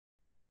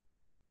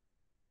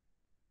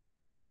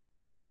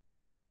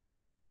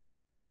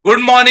Good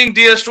morning,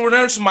 dear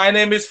students. My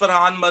name is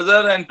Ferhan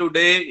Mazher, and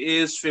today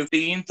is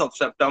 15th of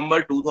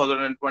September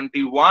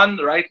 2021.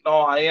 Right now,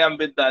 I am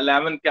with the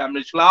 11th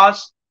Cambridge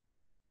class,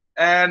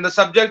 and the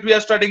subject we are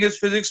studying is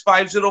Physics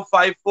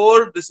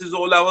 5054. This is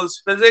O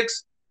levels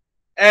physics,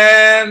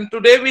 and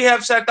today we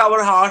have set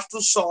our hearts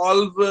to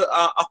solve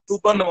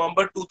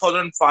October-November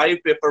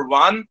 2005 paper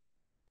 1.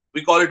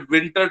 We call it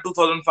Winter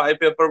 2005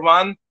 paper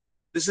 1.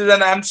 This is an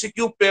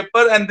MCQ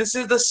paper, and this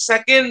is the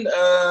second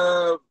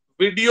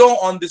video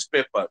on this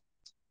paper.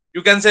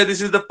 You can say this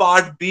is the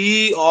part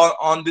B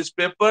on this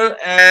paper,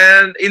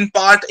 and in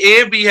part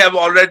A we have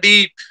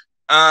already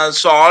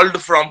solved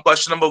from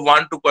question number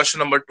 1 to question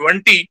number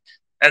 20,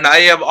 and I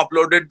have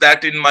uploaded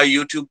that in my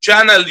YouTube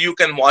channel. You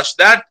can watch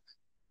that.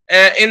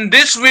 In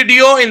this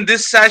video, in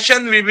this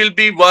session, we will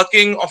be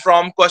working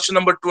from question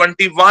number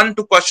 21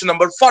 to question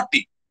number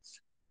 40.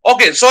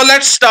 Okay, so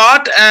let's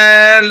start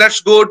and let's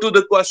go to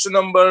the question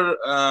number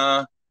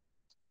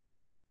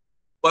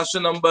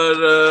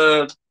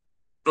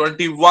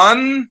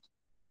 21.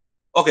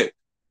 Okay,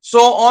 so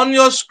on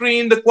your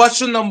screen, the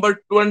question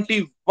number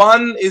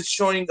 21 is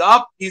showing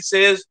up. He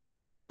says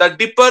the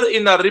dipper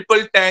in a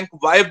ripple tank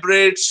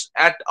vibrates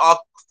at a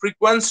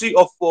frequency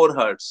of 4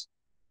 hertz,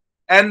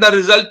 and the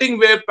resulting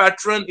wave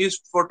pattern is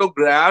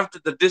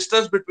photographed. The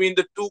distance between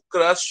the two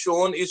crusts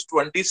shown is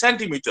 20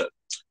 centimeters.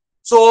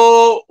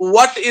 So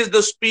what is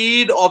the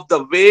speed of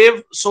the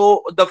wave?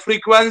 So the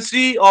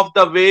frequency of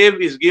the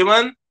wave is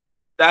given,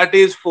 that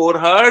is 4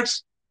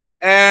 hertz,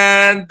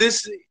 and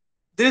this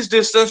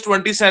distance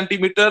 20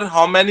 centimeter.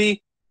 How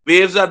many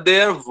waves are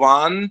there?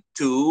 1,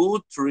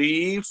 2,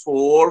 3,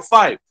 4,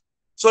 5.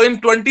 So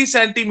in 20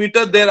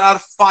 centimeter there are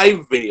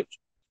 5 waves.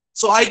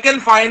 So I can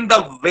find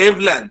the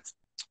wavelength.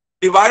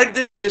 Divide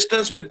the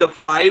distance with the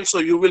 5, so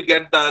you will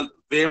get the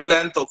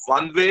wavelength of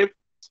one wave.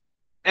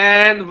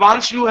 And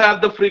once you have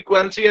the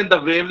frequency and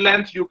the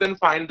wavelength, you can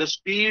find the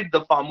speed.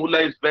 The formula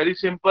is very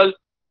simple.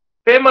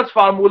 Famous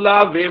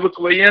formula, wave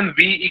equation,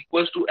 V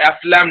equals to F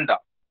lambda.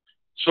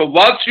 So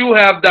once you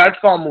have that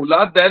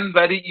formula, then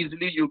very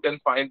easily you can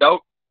find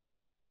out.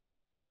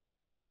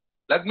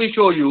 Let me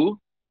show you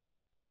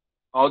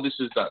how this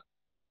is done.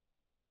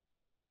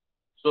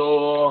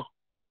 So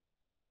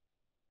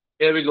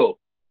here we go.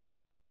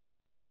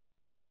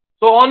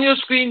 So on your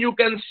screen, you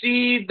can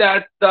see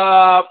that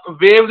the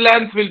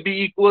wavelength will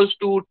be equals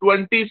to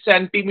 20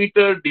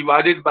 centimeter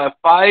divided by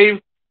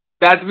 5.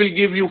 That will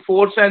give you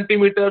 4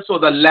 centimeters. So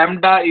the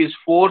lambda is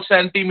 4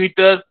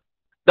 centimeter.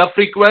 The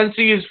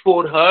frequency is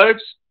 4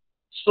 hertz.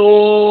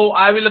 So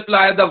I will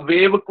apply the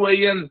wave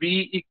equation,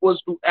 V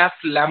equals to F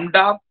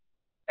lambda.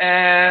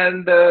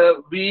 And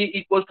V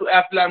equals to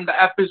F lambda.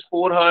 F is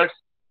 4 hertz.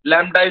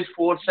 Lambda is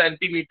 4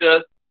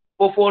 centimeter.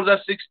 4 4s are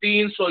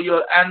 16, so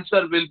your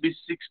answer will be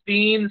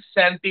 16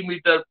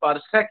 centimeter per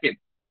second.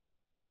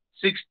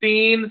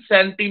 16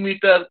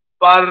 centimeter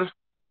per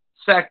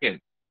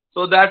second.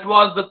 So that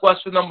was the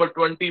question number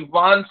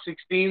 21,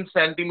 16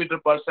 centimeter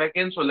per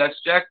second. So let's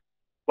check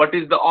what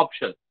is the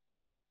option.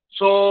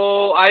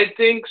 So I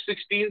think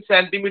 16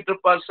 centimeter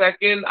per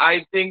second.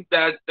 I think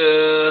that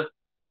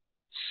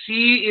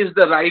C is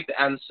the right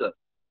answer.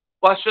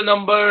 Question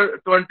number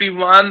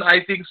 21,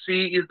 I think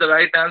C is the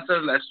right answer.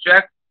 Let's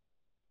check.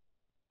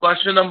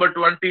 Question number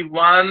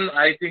 21,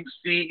 I think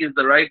C is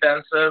the right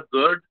answer.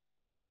 Good.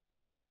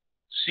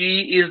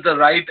 C is the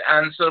right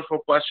answer for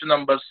question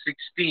number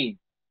 16.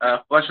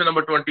 Question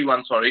number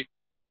 21, sorry.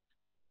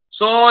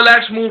 So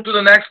let's move to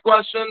the next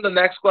question. The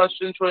next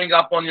question showing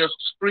up on your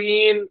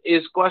screen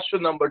is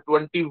question number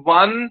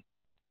 21.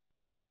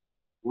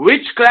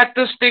 Which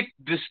characteristics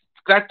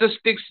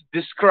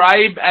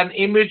describe an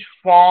image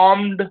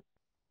formed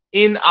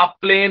in a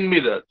plane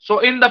mirror? So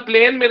in the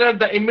plane mirror,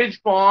 the image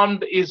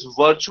formed is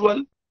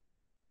virtual.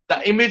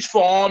 The image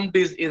formed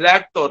is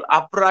erect or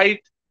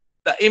upright.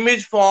 The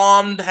image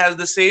formed has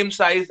the same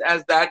size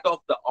as that of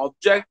the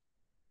object.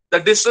 The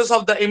distance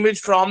of the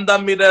image from the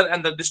mirror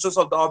and the distance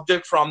of the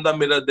object from the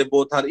mirror, they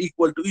both are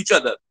equal to each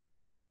other.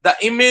 The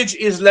image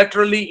is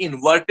laterally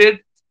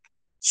inverted.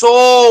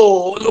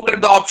 So look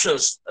at the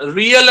options.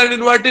 Real and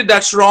inverted,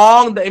 that's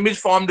wrong. The image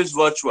formed is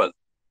virtual.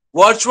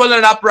 Virtual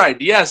and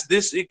upright, yes,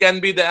 this can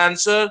be the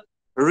answer.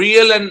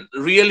 Real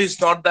is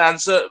not the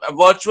answer.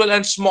 Virtual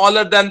and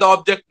smaller than the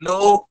object,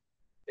 no.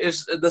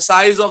 Is the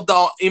size of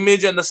the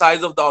image and the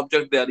size of the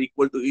object, they are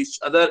equal to each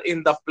other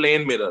in the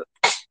plane mirror.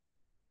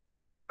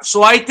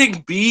 So I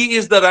think B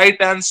is the right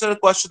answer.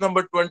 Question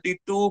number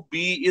 22,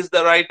 B is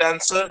the right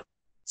answer.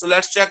 So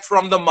let's check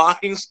from the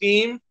marking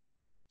scheme.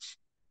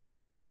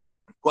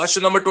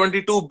 Question number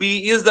 22,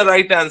 B is the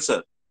right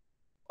answer.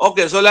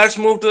 Okay, so let's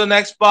move to the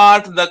next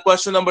part. The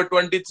question number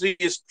 23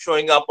 is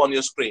showing up on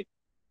your screen.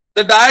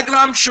 The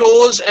diagram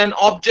shows an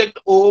object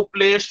O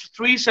placed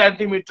 3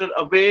 centimeters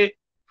away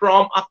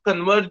from a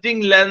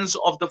converging lens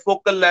of the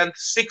focal length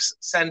 6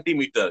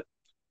 centimeter.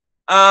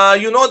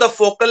 The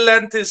focal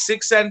length is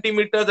 6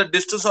 centimeter. The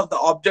distance of the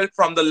object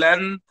from the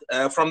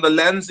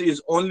lens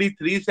is only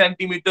 3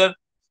 centimeter,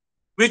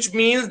 which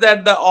means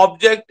that the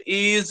object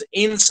is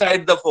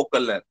inside the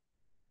focal length.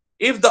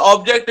 If the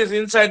object is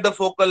inside the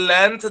focal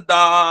length,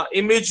 the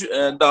image,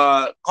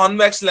 the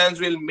convex lens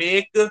will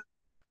make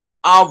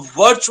a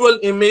virtual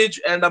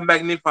image and a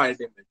magnified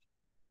image.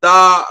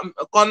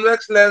 The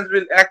convex lens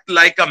will act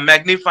like a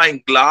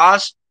magnifying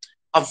glass.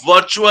 A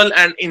virtual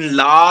and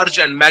enlarged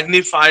and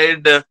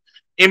magnified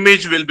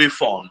image will be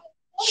formed.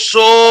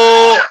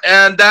 So,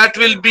 and that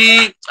will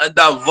be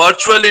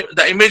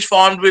the image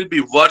formed will be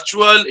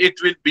virtual, it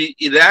will be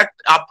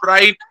erect,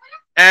 upright,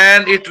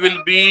 and it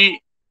will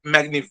be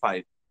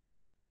magnified.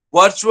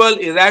 Virtual,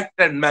 erect,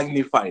 and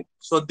magnified.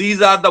 So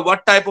these are the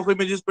what type of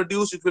images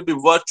produced. It will be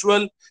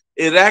virtual,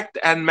 erect,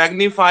 and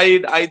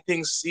magnified. I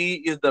think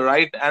C is the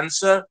right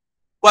answer.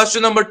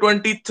 Question number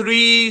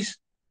 23.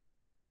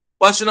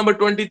 Question number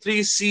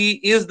 23, C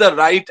is the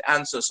right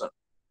answer, sir.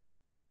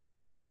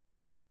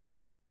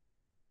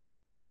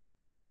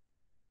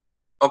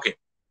 Okay.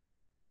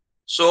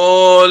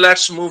 So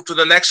let's move to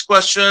the next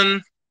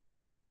question.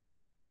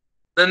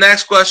 The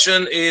next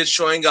question is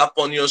showing up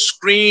on your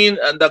screen,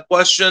 and the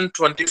question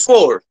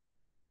 24.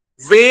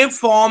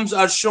 Waveforms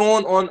are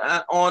shown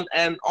on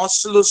an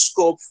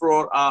oscilloscope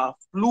for a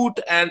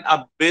flute and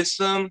a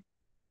basin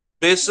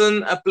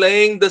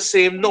playing the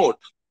same note.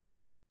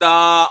 The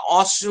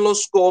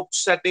oscilloscope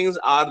settings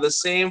are the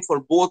same for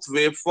both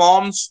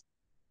waveforms.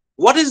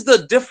 What is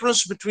the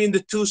difference between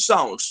the two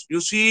sounds? You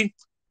see,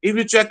 if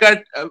you check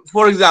at,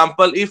 for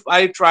example, if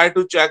I try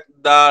to check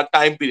the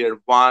time period,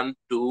 1,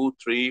 2,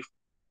 3,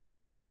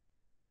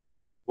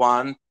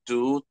 1,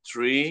 2,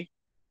 3,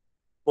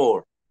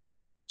 4.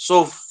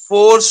 So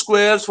 4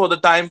 squares for the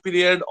time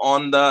period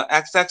on the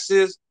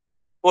x-axis.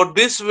 For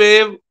this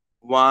wave,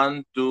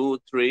 1, 2,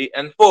 3,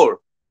 and 4.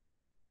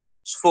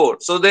 4.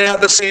 So they have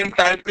the same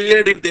time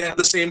period. If they have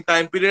the same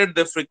time period,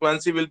 the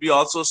frequency will be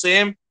also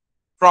same.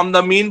 From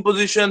the mean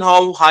position,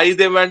 how high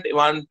they went,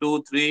 1,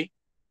 2, 3,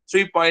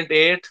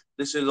 3.8.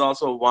 This is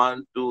also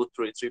 1, 2,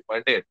 3,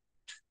 3.8.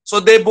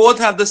 So they both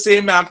have the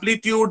same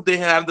amplitude, they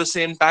have the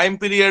same time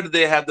period,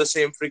 they have the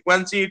same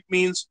frequency, it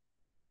means.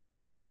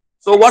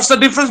 So what's the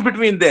difference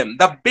between them?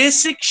 The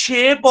basic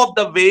shape of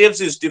the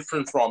waves is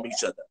different from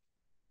each other.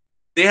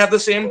 They have the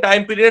same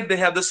time period, they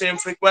have the same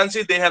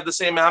frequency, they have the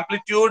same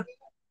amplitude.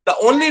 The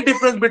only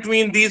difference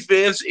between these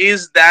waves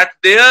is that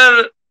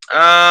their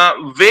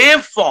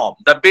waveform,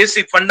 the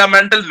basic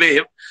fundamental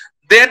wave,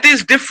 that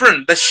is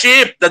different. The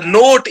shape, the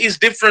note is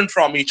different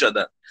from each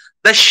other.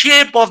 The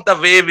shape of the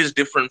wave is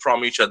different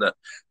from each other.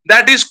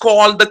 That is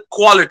called the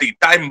quality,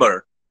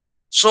 timbre.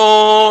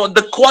 So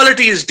the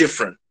quality is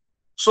different.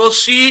 So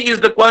C is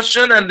the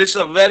question, and this is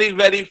a very,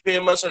 very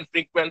famous and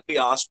frequently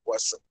asked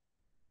question.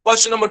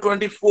 Question number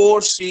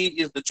 24, C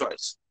is the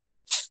choice.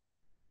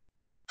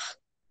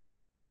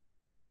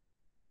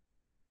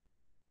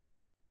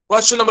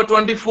 Question number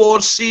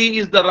 24, C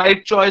is the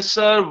right choice,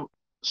 sir.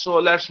 So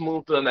let's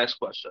move to the next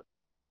question.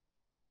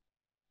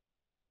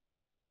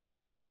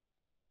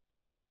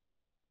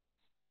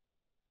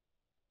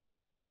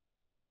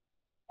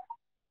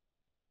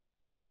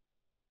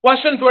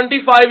 Question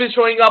 25 is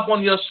showing up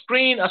on your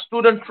screen. A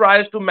student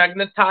tries to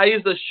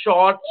magnetize a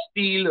short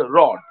steel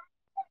rod.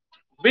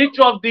 Which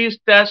of these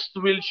tests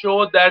will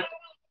show that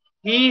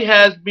he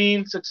has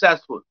been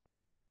successful?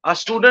 A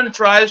student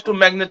tries to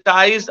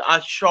magnetize a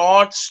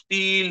short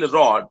steel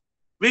rod.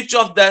 Which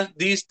of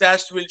these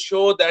tests will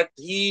show that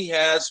he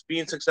has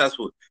been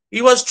successful?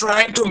 He was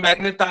trying to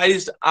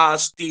magnetize a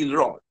steel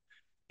rod.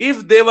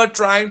 If they were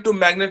trying to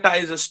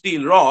magnetize a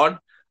steel rod,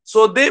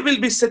 so they will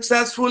be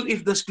successful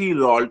if the steel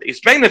rod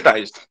is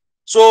magnetized.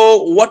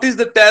 So what is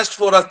the test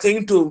for a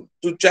thing to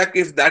check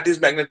if that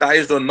is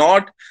magnetized or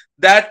not?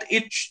 That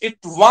it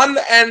one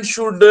end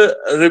should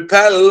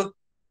repel,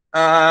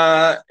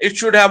 it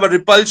should have a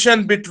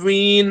repulsion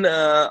between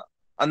a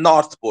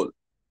north pole.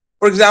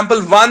 For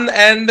example, one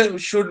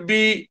end should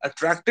be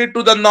attracted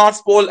to the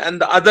north pole and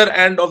the other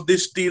end of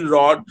this steel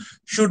rod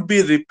should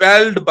be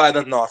repelled by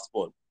the north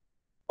pole.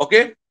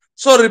 Okay,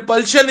 so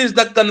repulsion is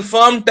the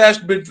confirmed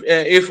test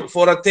if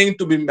for a thing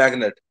to be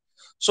magnet.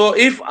 So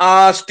if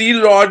a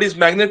steel rod is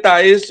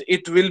magnetized,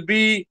 it will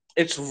be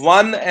its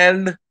one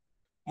end,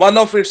 one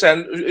of its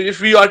end.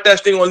 If we are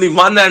testing only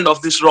one end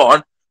of this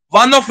rod,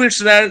 one of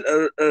its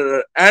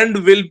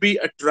end will be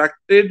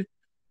attracted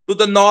to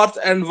the north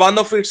and one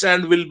of its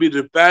end will be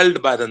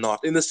repelled by the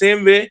north. In the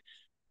same way,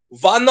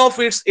 one of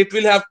it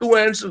will have two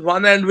ends.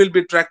 One end will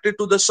be attracted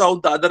to the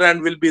south, the other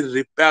end will be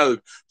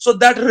repelled. So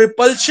that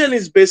repulsion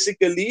is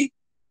basically,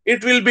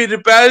 it will be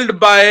repelled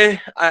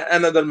by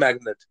another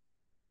magnet.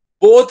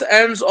 Both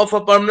ends of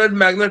a permanent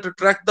magnet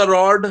attract the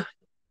rod.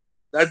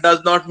 That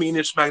does not mean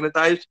it's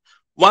magnetized.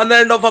 One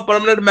end of a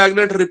permanent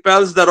magnet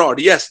repels the rod.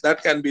 Yes,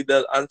 that can be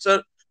the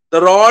answer.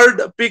 The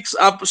rod picks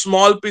up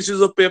small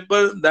pieces of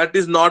paper. That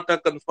is not a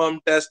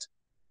confirmed test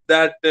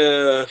that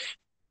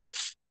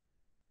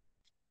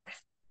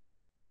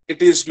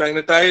it is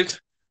magnetized.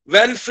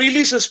 When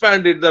freely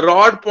suspended, the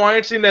rod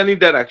points in any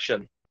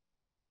direction.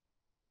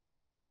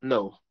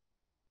 No,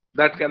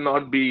 that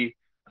cannot be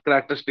a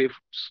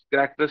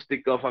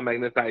characteristic of a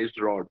magnetized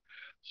rod.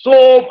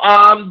 So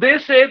they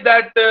say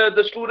that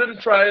the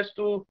student tries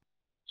to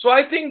So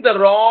I think the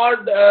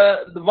rod,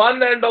 the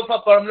one end of a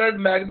permanent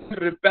magnet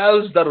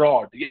repels the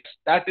rod. Yes,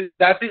 that is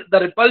the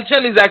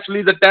repulsion is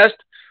actually the test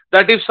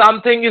that if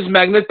something is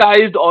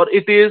magnetized or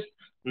it is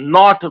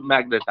not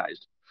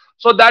magnetized.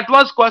 So that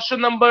was question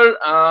number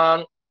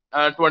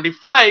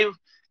 25,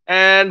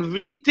 and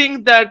we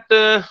think that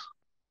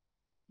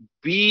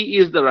B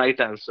is the right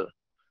answer.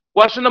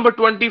 Question number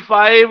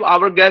 25,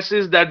 our guess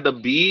is that the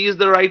B is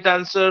the right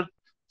answer.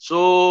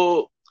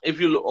 So if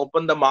you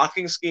open the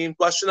marking scheme,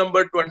 question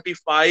number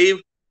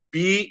 25,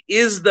 B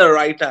is the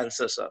right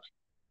answer, sir.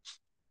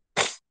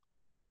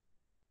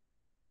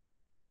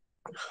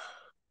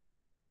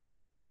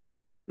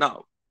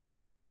 Now,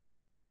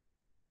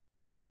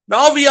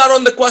 now we are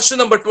on the question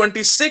number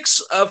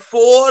 26.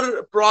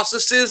 Four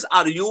processes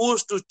are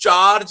used to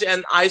charge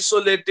an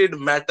isolated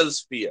metal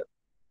sphere.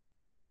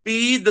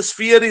 P, the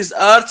sphere is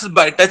earth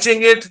by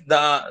touching it.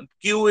 The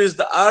Q is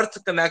the earth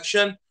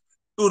connection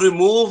to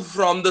remove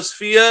from the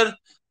sphere.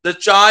 The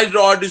charge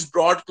rod is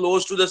brought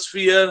close to the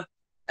sphere,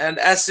 and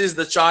S is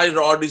the charge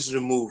rod is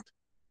removed.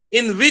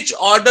 In which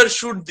order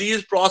should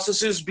these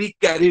processes be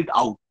carried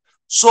out?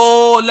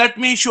 So let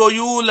me show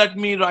you. Let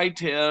me write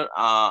here.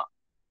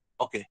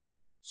 Okay.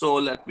 So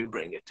let me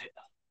bring it here.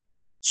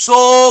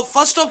 So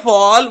first of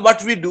all,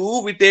 what we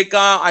do, we take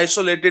a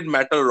isolated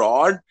metal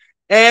rod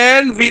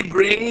and we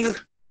bring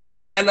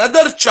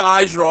another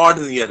charge rod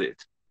near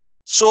it.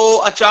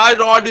 So a charge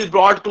rod is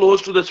brought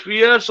close to the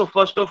sphere. So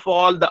first of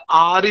all, the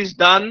R is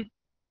done.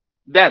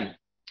 Then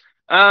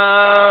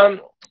the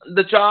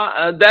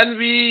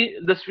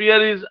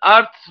sphere is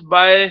earth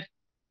by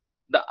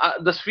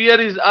the sphere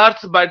is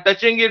earth by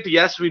touching it.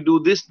 Yes, we do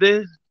this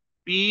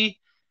P,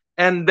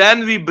 and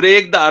then we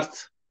break the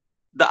earth.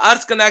 The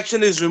earth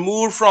connection is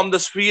removed from the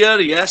sphere.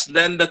 Yes,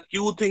 then the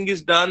Q thing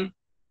is done.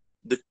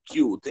 The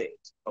Q thing.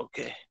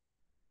 Okay.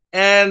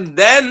 And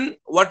then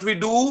what we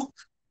do,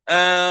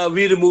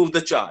 we remove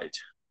the charge,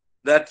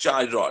 that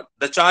charge rod.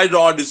 The charge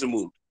rod is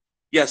removed.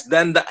 Yes,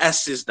 then the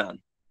S is done.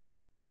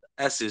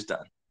 S is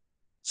done.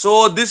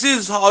 So this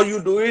is how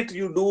you do it.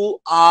 You do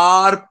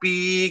R,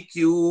 P,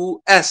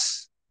 Q,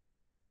 S.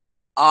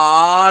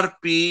 R,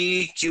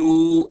 P,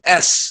 Q,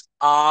 S.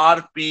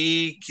 R,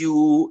 P,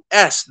 Q,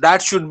 S.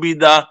 That should be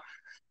the,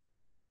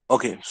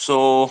 okay,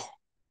 so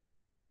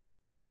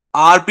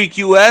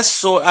RPQS,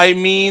 so I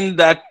mean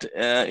that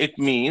it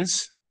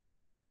means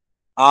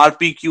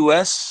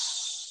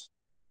RPQS.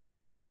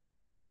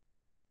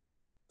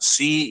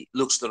 C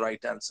looks the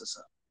right answer,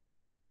 sir.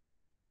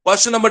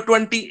 Question number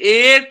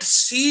 28,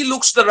 C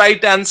looks the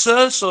right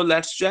answer. So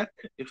let's check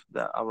if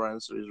our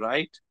answer is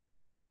right.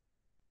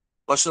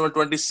 Question number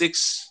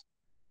 26,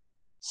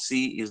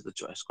 C is the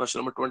choice. Question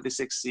number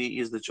 26, C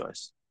is the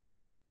choice.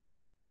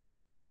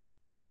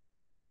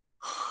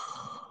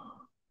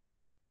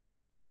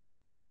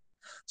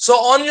 So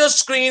on your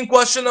screen,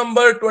 question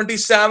number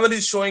 27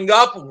 is showing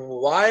up.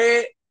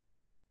 Why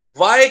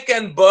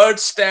can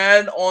birds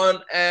stand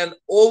on an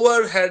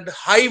overhead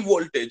high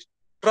voltage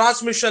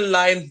transmission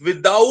line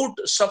without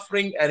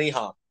suffering any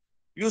harm?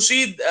 You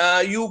see,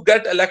 you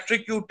get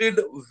electrocuted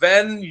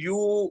when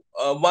you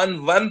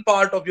one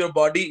part of your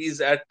body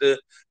is at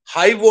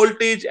high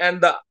voltage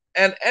and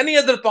any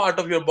other part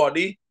of your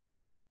body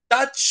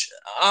touch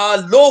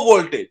low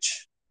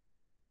voltage.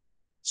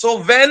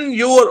 So when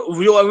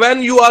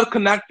you are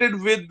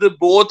connected with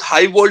both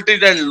high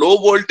voltage and low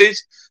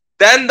voltage,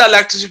 then the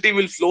electricity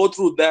will flow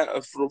through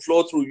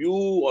you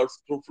or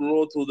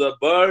flow through the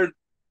bird,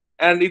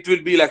 and it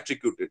will be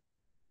electrocuted.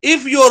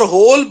 If your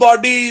whole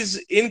body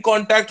is in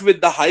contact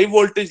with the high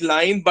voltage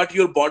line, but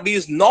your body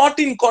is not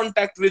in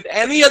contact with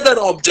any other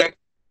object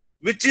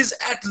which is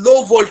at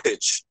low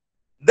voltage,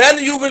 then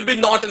you will be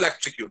not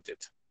electrocuted.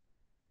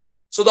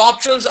 So the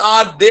options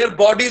are: their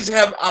bodies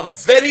have a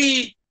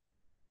very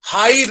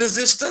high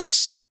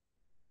resistance.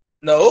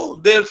 No.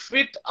 Their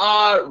feet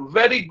are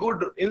very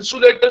good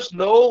insulators.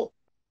 No.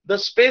 The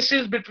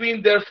spaces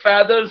between their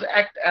feathers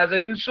act as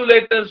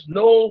insulators.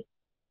 No.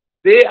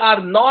 They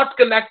are not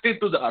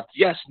connected to the earth.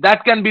 Yes,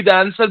 that can be the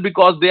answer,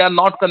 because they are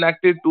not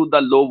connected to the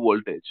low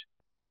voltage.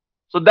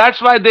 So that's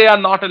why they are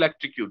not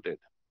electrocuted,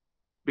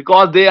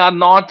 because they are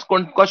not.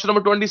 Question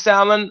number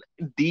 27,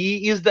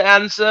 D is the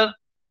answer.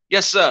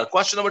 Yes, sir.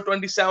 Question number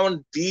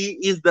 27, D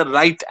is the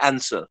right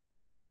answer.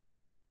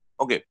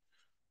 Okay.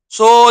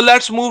 So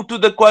let's move to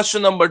the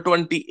question number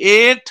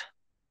 28.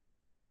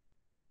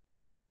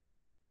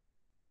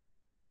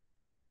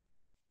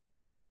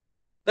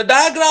 The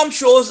diagram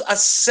shows a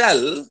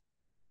cell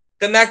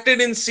connected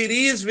in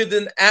series with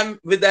an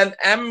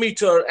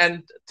ammeter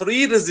and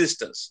 3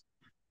 resistors,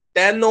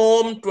 10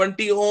 ohm,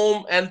 20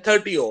 ohm, and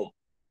 30 ohm.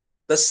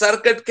 The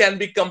circuit can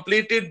be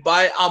completed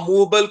by a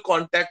movable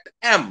contact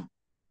M.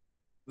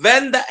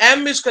 When the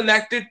M is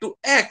connected to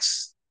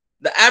X,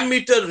 the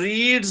ammeter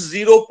reads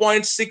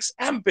 0.6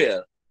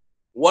 ampere.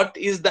 What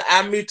is the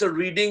ammeter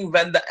reading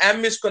when the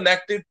M is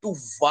connected to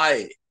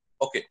Y?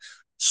 Okay.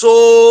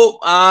 So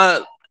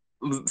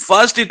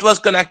first it was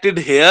connected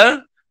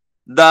here.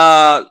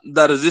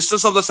 The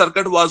resistance of the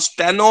circuit was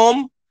 10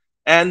 ohm,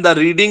 and the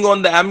reading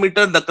on the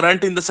ammeter, the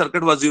current in the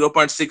circuit was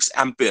 0.6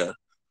 ampere.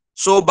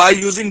 So by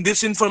using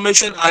this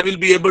information, I will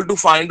be able to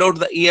find out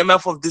the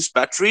EMF of this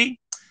battery.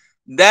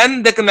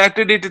 Then they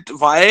connected it to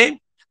Y.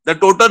 The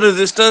total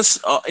resistance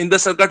in the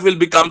circuit will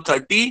become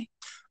 30.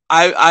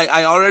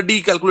 I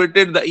already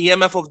calculated the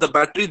EMF of the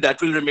battery,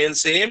 that will remain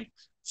same.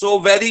 So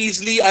very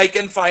easily I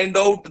can find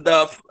out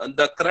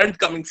the current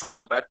coming from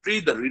the battery,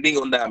 the reading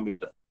on the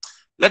ammeter.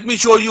 Let me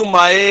show you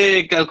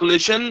my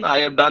calculation. I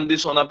have done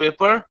this on a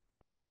paper.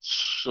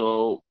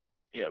 So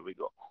here we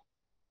go.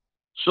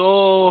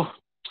 So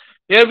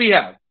here we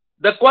have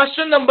the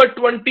question number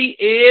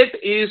 28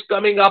 is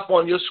coming up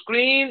on your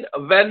screen.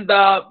 When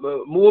the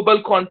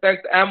movable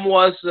contact M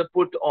was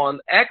put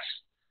on X,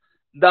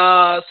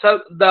 the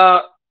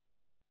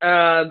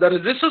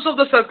resistance of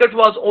the circuit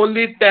was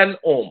only 10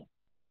 ohm,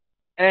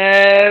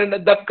 and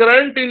the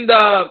current in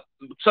the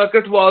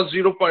circuit was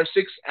 0.6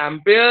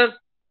 ampere.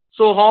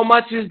 So how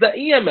much is the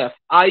EMF?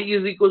 I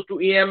is equals to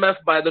EMF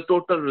by the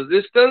total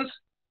resistance.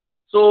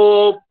 So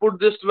put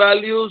this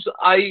values.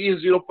 I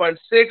is 0.6.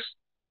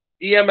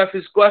 EMF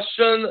is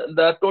question.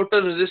 The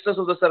total resistance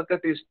of the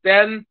circuit is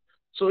 10.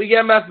 So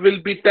EMF will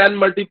be 10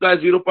 multiplied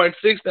 0.6,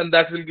 and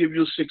that will give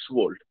you 6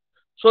 volt.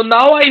 So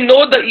now I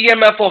know the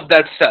EMF of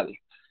that cell.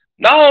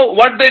 Now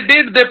what they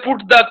did, they put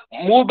the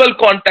movable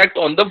contact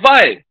on the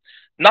Y.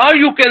 Now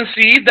you can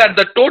see that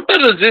the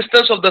total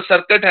resistance of the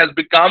circuit has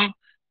become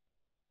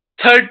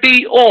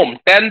 30 ohm.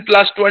 10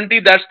 plus 20,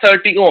 that's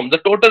 30 ohm. The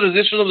total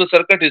resistance of the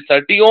circuit is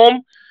 30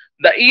 ohm.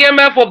 The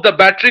EMF of the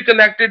battery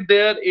connected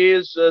there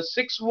is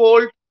 6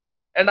 volt.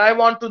 And I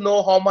want to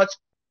know how much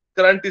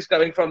current is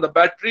coming from the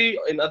battery.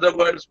 In other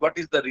words, what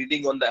is the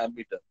reading on the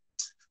ammeter?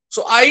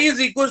 So I is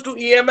equals to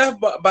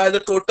EMF by the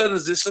total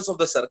resistance of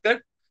the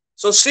circuit.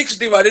 So 6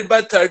 divided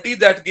by 30,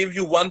 that gives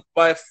you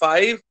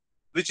 1/5,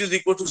 which is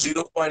equal to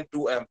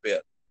 0.2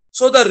 ampere.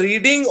 So the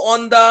reading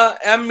on the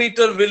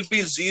ammeter will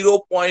be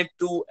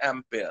 0.2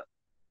 ampere.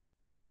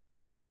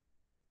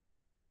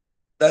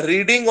 The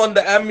reading on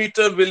the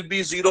ammeter will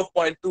be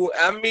 0.2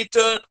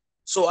 ammeter.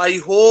 So I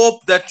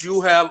hope that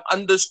you have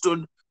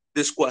understood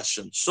this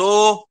question.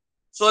 So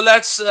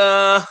let's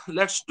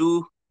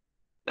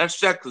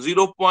check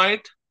 0.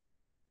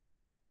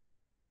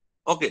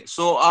 Okay,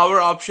 so our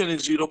option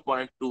is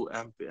 0.2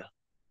 ampere.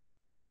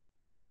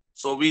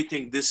 So we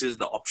think this is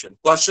the option.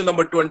 Question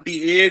number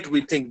 28,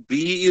 we think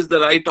B is the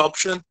right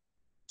option.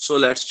 So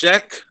let's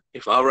check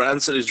if our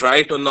answer is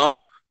right or not.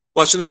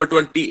 Question number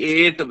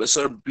 28,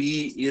 sir,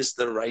 B is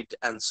the right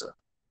answer.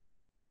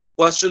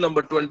 Question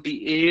number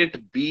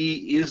 28,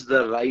 B is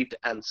the right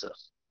answer.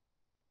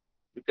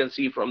 You can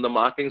see from the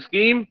marking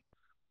scheme.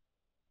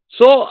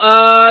 So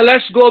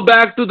let's go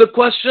back to the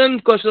question.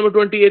 Question number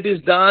 28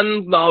 is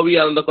done. Now we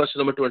are on the question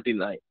number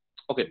 29.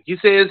 Okay, he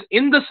says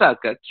in the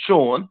circuit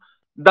shown,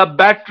 the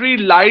battery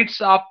lights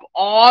up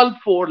all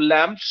 4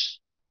 lamps.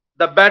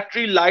 The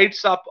battery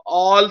lights up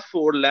all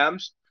 4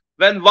 lamps.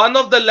 When one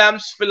of the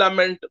lamp's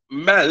filament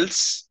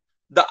melts,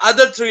 the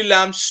other 3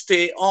 lamps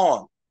stay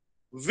on.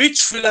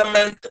 Which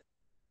filament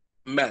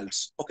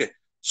melts? Okay,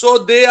 so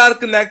they are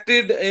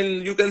connected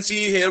in, you can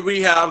see here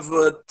we have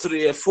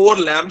 4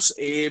 lamps,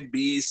 A,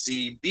 B,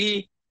 C,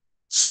 D.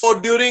 So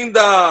during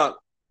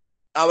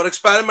our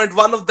experiment,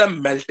 one of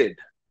them melted.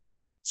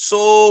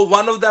 So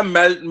one of them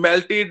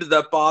melted,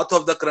 the path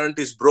of the current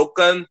is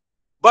broken,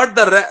 but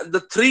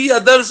the 3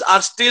 others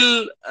are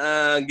still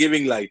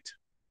giving light.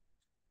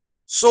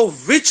 So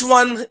which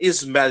one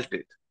is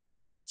melted?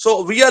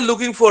 So we are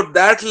looking for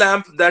that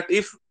lamp that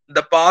if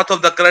the path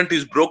of the current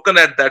is broken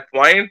at that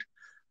point,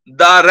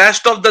 the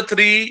rest of the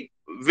 3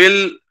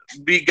 will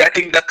be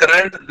getting the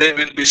current, they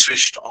will be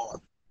switched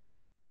on.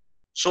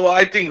 So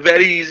I think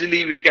very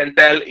easily we can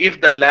tell if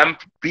the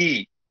lamp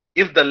B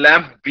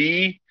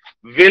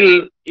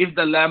will,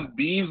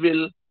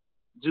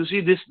 do you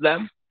see this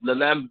lamp, the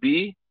lamp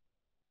B,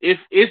 if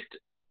it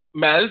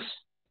melts,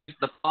 if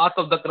the path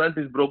of the current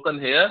is broken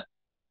here,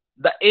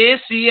 the A,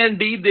 C and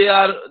D,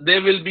 they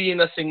will be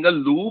in a single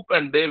loop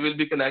and they will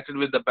be connected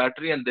with the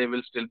battery and they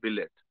will still be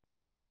lit.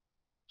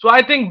 So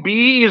I think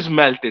B is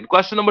melted.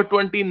 Question number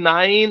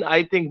 29,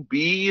 I think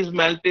B is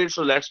melted.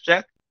 So let's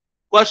check.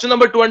 Question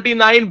number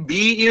 29,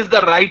 B is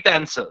the right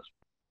answer.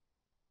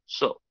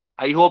 So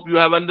I hope you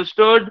have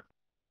understood.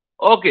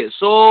 Okay,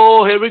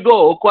 so here we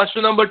go.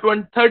 Question number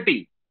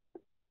 30.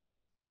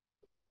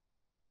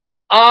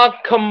 A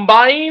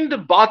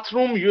combined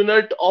bathroom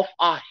unit of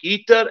a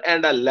heater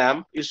and a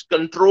lamp is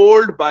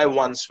controlled by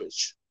one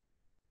switch.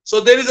 So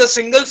there is a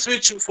single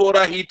switch for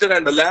a heater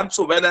and a lamp.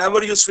 So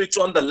whenever you switch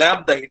on the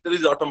lamp, the heater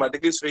is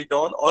automatically switched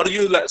on, or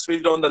you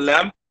switch on the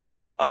lamp,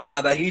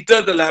 the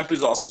heater, the lamp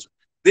is off.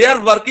 They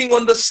are working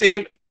on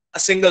a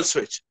single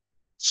switch.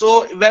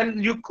 So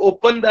when you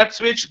open that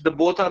switch, the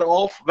both are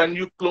off. When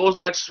you close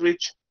that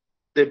switch,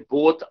 they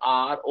both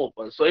are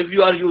open. So if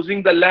you are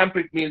using the lamp,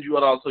 it means you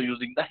are also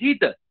using the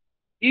heater.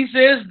 He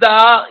says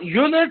the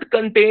unit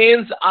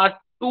contains a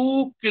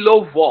 2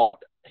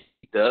 kilowatt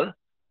heater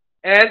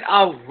and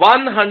a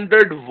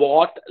 100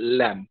 watt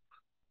lamp.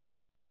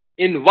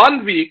 In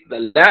 1 week,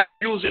 the lamp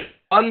uses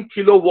 1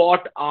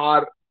 kilowatt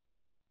hour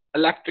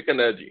electric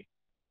energy.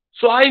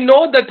 So I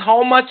know that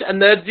how much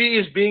energy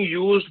is being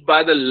used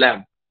by the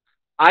lamp.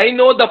 I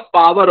know the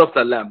power of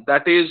the lamp,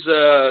 that is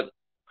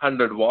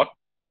 100 watt.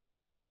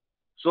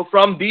 So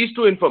from these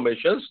two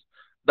informations,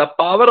 the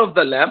power of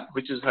the lamp,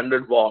 which is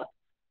 100 watt,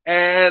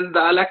 and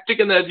the electric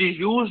energy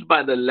used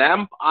by the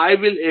lamp, I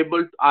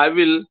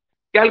will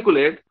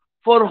calculate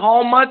for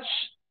how much,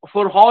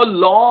 for how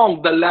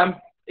long the lamp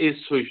is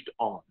switched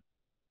on.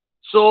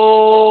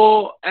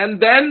 So, and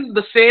then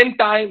the same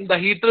time the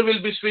heater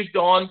will be switched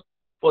on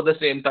for the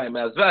same time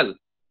as well.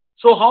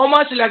 So how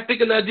much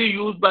electric energy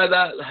used by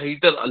the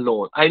heater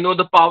alone? I know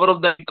the power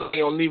of the heater.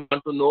 I only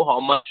want to know how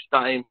much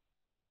time,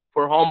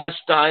 for how much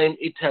time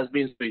it has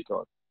been switched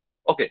on.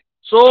 Okay,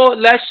 so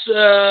let's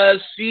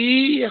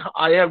see.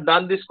 I have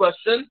done this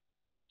question.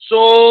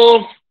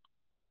 So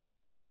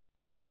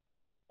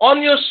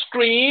on your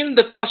screen,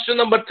 the question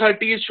number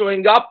 30 is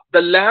showing up.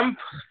 The lamp,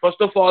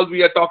 first of all,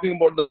 we are talking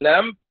about the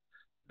lamp.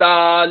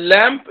 The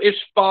lamp, its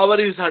power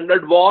is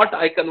 100 watt.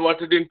 I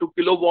converted into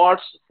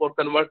kilowatts. For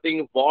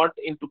converting watt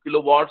into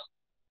kilowatts,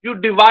 you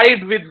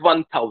divide with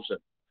 1000.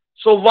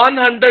 So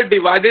 100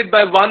 divided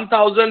by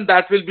 1000,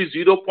 that will be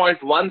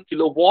 0.1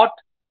 kilowatt.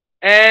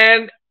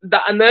 And the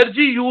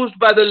energy used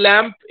by the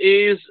lamp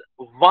is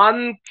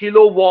 1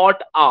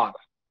 kilowatt hour.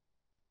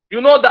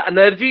 You know the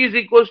energy is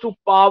equals to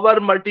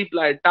power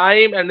multiplied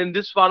time. And in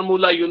this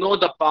formula, you know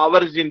the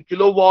power is in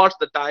kilowatts,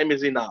 the time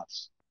is in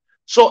hours.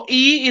 So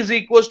E is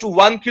equals to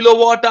 1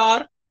 kilowatt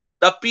hour.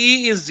 The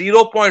P is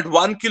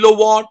 0.1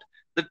 kilowatt.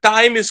 The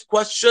time is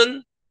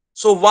question.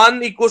 So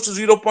 1 equals to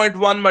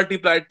 0.1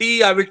 multiplied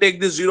T. I will take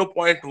this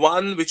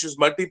 0.1, which is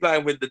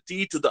multiplying with the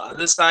T to the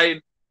other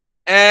side,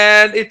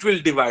 and it will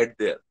divide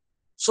there.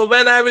 So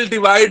when I will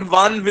divide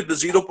 1 with the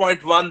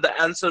 0.1, the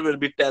answer will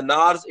be 10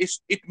 hours.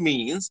 It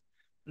means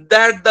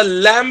that the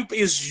lamp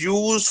is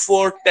used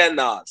for 10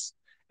 hours.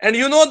 And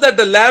you know that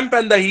the lamp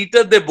and the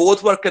heater, they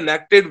both were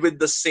connected with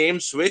the same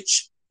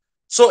switch.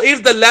 So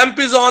if the lamp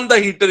is on, the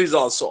heater is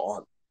also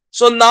on.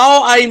 So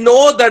now I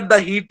know that the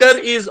heater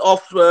is of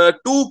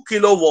 2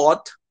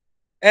 kilowatt,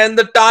 and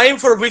the time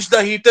for which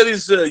the heater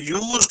is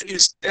used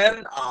is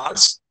 10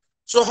 hours.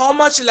 So how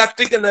much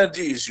electric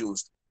energy is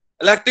used?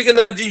 Electric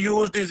energy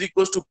used is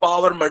equals to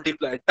power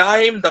multiplied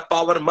time. The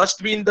power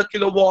must be in the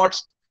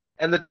kilowatts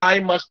and the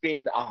time must be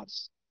in the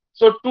hours.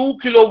 So 2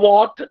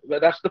 kilowatt, well,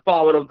 that's the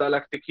power of the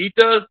electric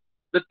heater.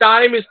 The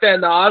time is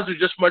 10 hours. You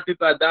just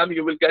multiply them,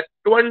 you will get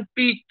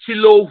 20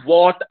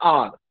 kilowatt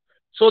hour.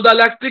 So the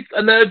electric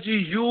energy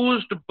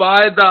used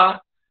by the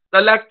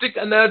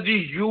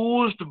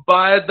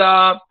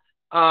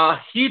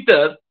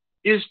heater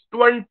is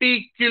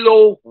 20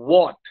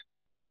 kilowatt.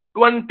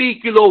 20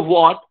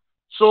 kilowatt.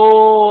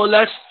 So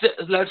let's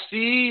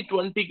see.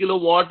 20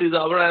 kilowatt is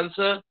our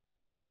answer.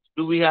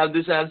 Do we have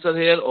this answer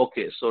here?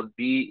 Okay, so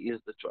D is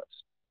the choice.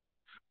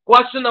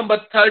 Question number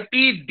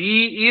 30,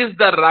 D is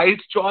the right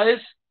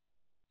choice.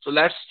 So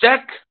let's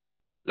check.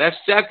 Let's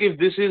check if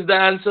this is the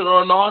answer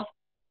or not.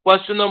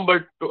 Question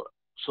number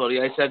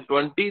sorry, I said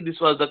 20. This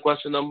was the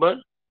question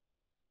number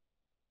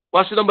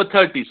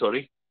 30,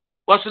 sorry.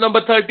 Question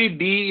number 30,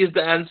 D is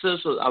the answer.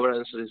 So our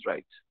answer is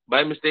right.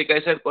 By mistake,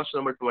 I said question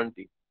number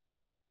 20.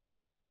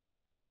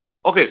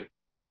 Okay.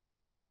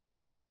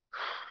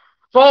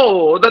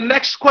 So the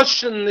next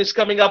question is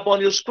coming up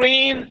on your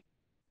screen.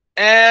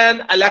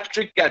 An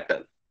electric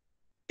kettle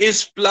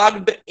is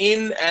plugged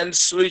in and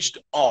switched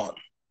on.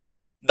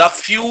 The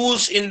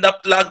fuse in the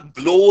plug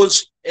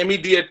blows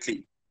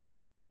immediately.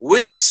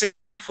 Which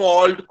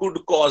fault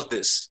could cause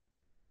this?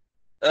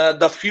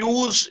 The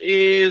fuse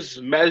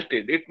is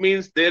melted. It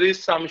means there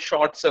is some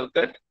short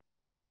circuit.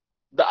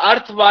 The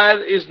earth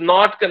wire is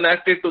not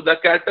connected to the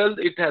kettle.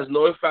 It has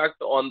no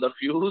effect on the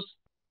fuse.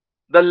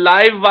 The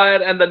live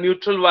wire and the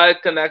neutral wire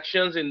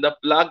connections in the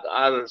plug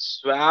are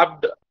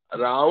swapped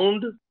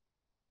around.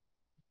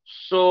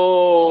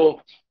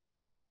 So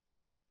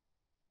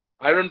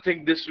I don't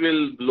think this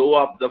will blow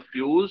up the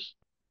fuse.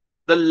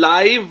 The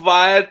live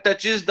wire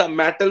touches the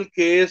metal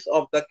case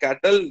of the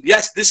kettle.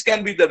 Yes, this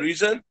can be the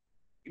reason,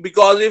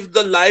 because if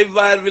the live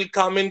wire will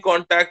come in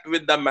contact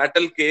with the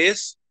metal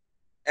case,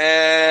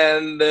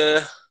 and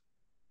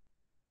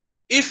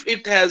if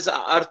it has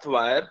an earth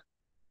wire,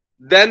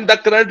 then the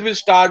current will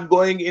start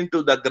going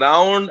into the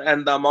ground,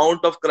 and the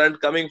amount of current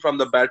coming from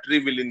the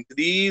battery will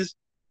increase,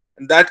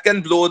 and that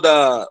can blow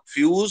the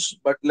fuse.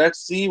 But let's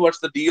see what's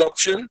the D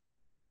option.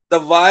 The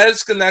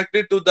wires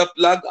connected to the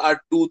plug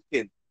are too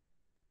thin.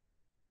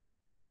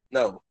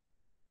 No.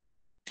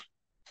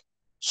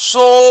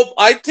 So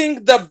I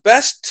think the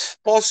best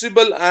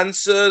possible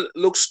answer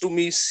looks to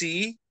me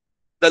C.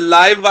 The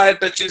live wire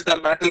touches the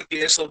metal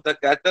case of the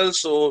kettle.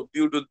 So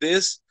due to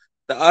this,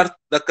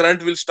 the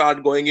current will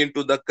start going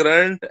into the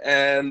current,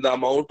 and the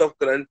amount of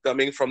current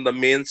coming from the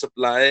main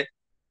supply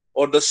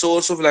or the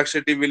source of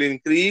electricity will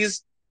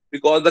increase,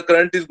 because the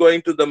current is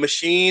going to the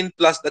machine,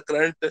 plus the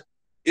current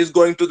is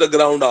going to the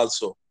ground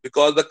also,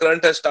 because the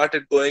current has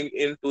started going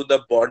into the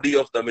body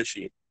of the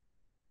machine.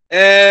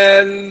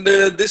 and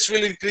this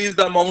will increase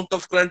the amount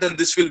of current and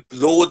this will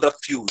blow the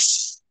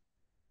fuse.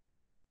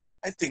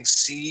 I think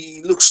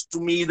C looks to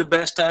me the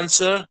best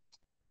answer.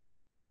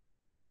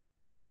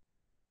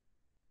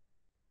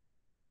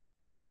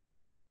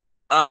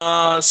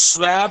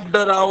 Swapped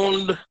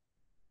around.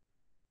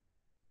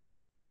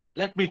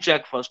 Let me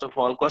check first of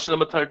all. Question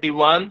number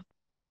 31.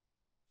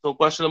 So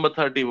question number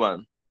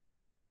 31.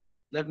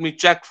 Let me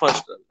check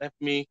first. Let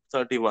me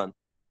 31.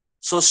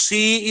 So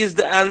C is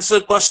the answer.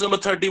 Question number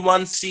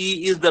 31.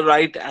 C is the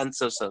right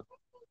answer, sir.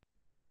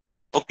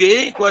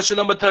 Okay. Question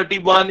number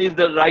 31 is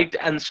the right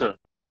answer.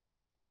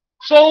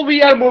 So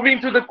we are moving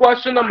to the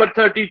question number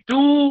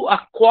 32.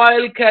 A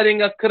coil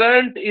carrying a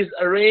current is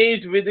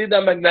arranged within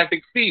a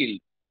magnetic field.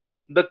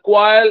 The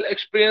coil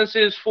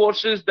experiences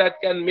forces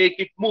that can make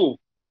it move.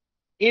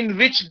 In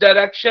which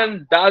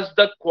direction does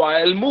the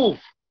coil move?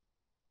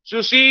 So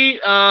you see,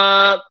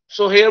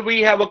 so here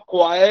we have a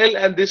coil,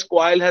 and this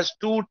coil has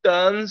two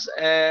turns,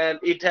 and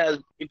it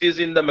is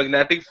in the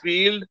magnetic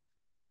field,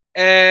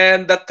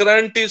 and the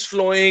current is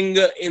flowing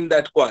in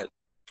that coil.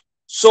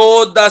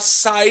 So the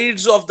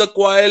sides of the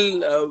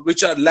coil,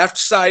 which are left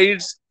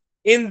sides,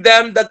 in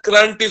them the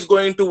current is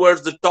going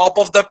towards the top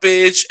of the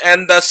page,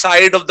 and the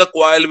side of the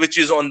coil which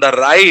is on the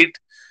right,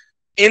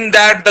 in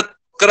that the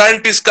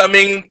current is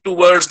coming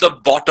towards the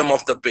bottom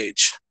of the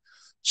page.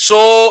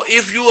 So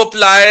if you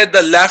apply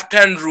the left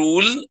hand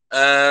rule,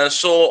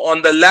 so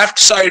on the left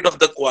side of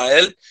the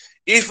coil,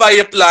 if I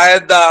apply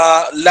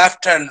the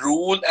left hand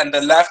rule, and the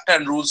left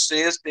hand rule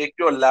says take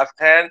your left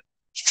hand,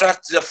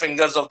 stretch the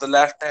fingers of the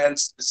left hand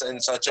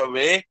in such a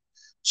way.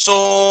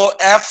 So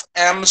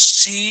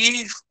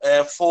FMC,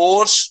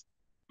 force,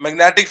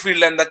 magnetic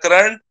field and the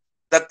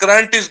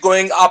current is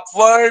going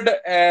upward,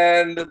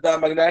 and the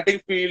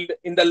magnetic field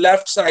in the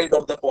left side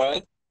of the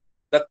coil.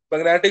 The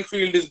magnetic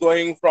field is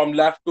going from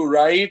left to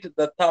right.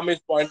 The thumb is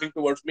pointing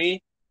towards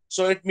me.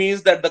 So it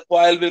means that the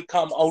coil will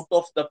come out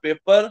of the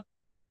paper.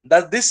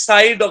 That this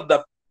side of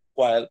the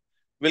coil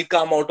will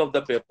come out of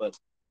the paper.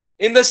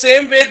 In the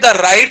same way, the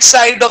right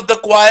side of the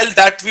coil,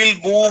 that will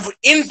move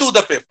into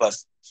the paper.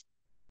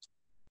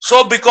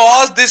 So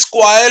because this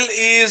coil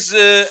is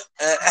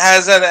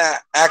has an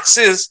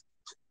axis,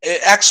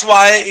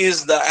 XY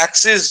is the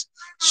axis.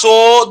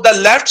 So the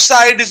left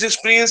side is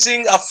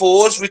experiencing a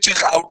force which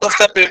is out of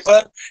the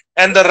paper,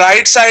 and the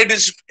right side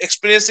is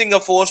experiencing a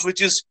force which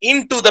is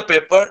into the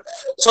paper.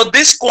 So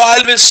this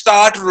coil will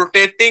start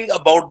rotating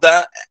about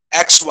the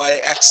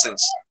XY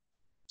axis.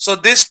 So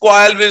this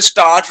coil will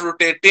start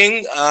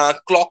rotating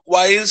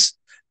clockwise.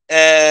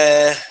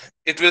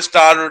 It will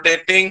start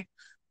rotating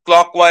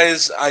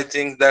clockwise, I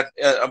think that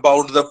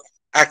about the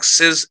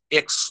axis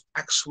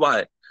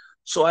XY.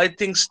 So I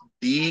think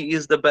D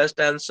is the best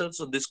answer.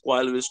 So this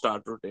coil will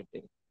start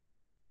rotating.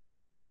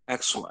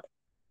 XY.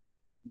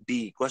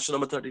 D. Question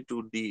number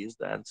 32. D is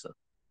the answer.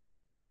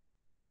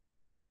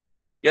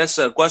 Yes,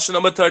 sir. Question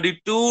number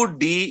 32.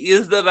 D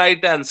is the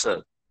right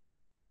answer.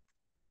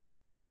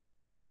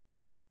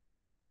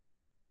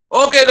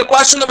 Okay, the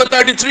question number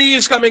 33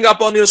 is coming up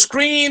on your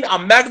screen. A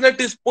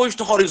magnet is pushed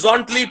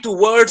horizontally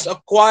towards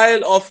a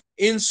coil of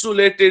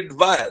insulated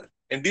wire,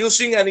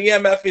 inducing an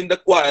EMF in the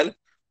coil.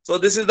 So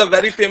this is the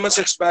very famous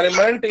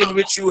experiment in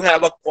which you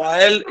have a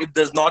coil. It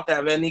does not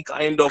have any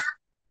kind of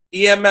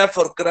EMF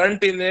or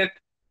current in it.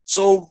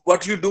 So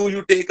what you do,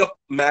 you take a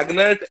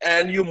magnet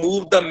and you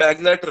move the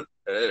magnet.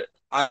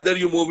 Either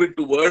you move it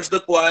towards the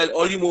coil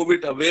or you move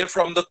it away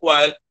from the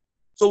coil.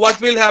 So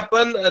what will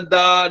happen?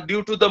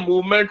 Due to the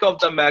movement of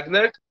the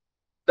magnet,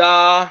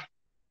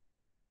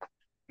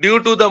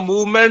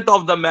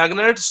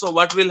 so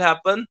what will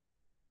happen?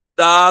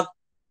 The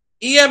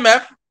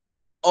EMF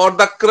or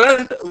the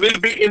current will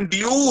be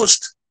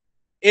induced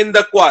in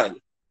the coil.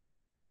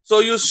 So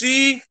you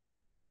see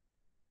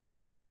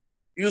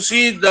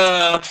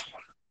the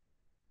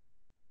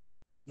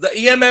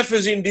EMF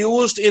is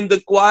induced in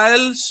the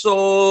coil.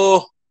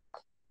 So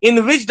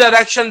in which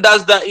direction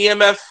does the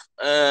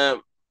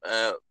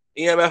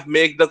EMF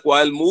make the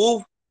coil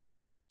move?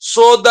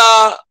 So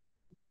the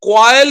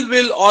coil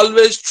will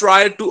always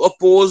try to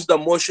oppose the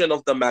motion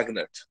of the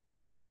magnet.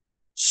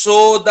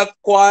 So the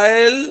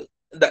coil,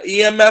 the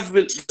EMF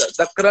will,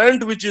 the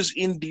current which is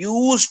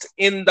induced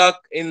in the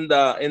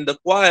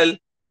coil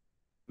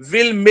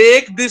will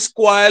make this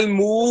coil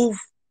move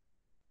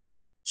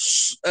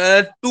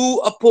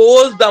to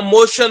oppose the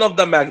motion of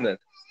the magnet.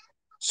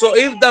 So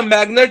if the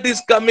magnet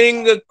is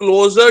coming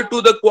closer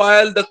to the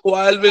coil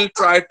will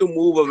try to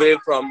move away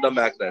from the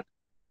magnet.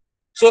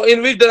 So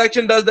in which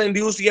direction does the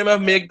induced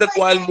EMF make the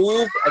coil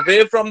move?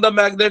 Away from the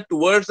magnet,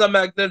 towards the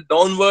magnet,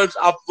 downwards,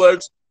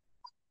 upwards.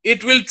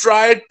 It will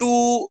try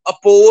to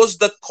oppose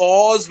the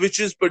cause which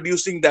is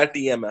producing that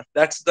EMF.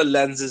 That's the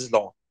Lenz's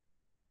law.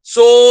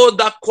 So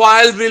the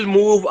coil will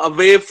move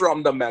away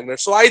from the magnet.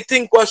 So I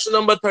think question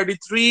number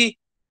 33,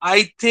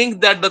 I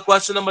think that the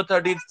question number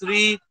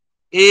 33,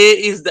 A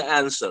is the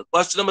answer.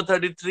 Question number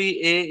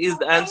 33, A is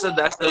the answer.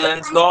 That's the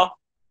Lenz law.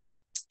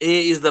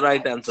 A is the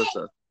right answer,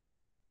 sir.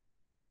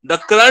 The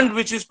current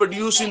which is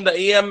produced in the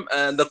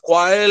the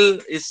coil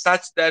is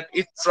such that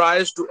it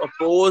tries to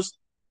oppose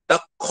the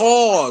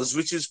cause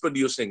which is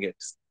producing it.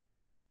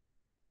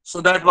 So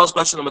that was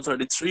question number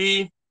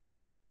 33.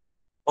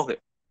 Okay.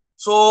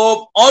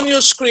 So on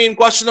your screen,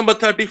 question number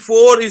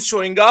 34 is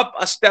showing up.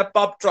 A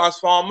step-up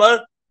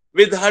transformer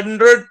with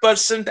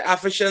 100%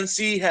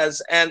 efficiency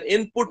has an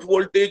input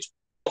voltage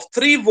of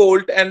 3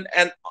 volt and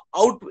an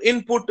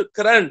input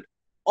current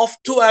of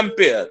 2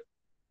 ampere.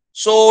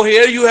 So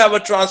here you have a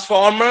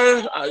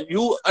transformer.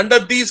 You under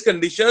these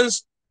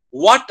conditions,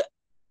 what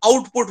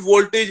output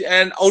voltage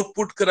and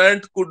output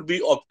current could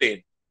be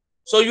obtained?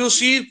 So you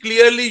see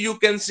clearly, you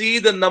can see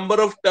the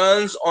number of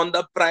turns on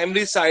the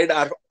primary side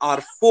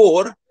are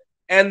 4,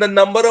 and the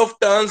number of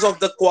turns of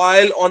the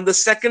coil on the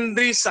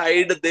secondary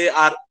side, they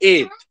are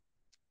 8.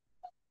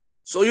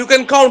 So you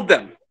can count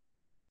them.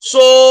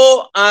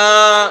 So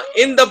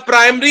in the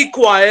primary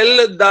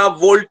coil, the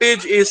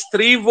voltage is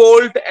 3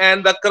 volt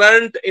and the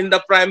current in the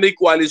primary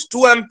coil is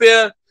 2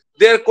 ampere.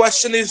 Their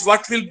question is,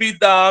 what will be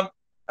the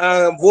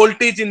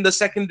voltage in the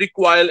secondary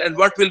coil and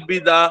what will be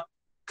the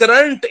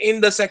current in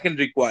the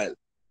secondary coil?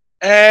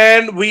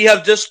 And we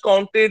have just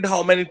counted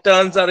how many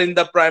turns are in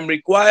the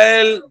primary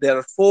coil. There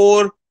are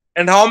 4.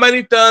 And how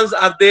many turns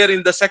are there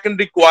in the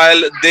secondary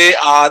coil? They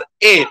are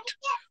 8.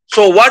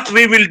 So what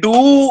we will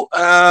do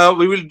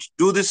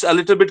this a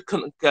little bit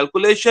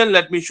calculation.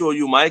 Let me show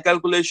you my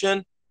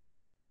calculation.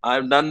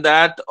 I've done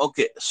that.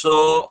 Okay,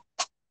 so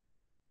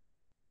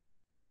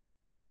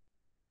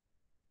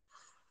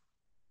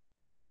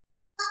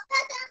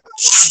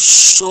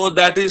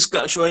that is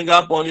showing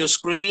up on your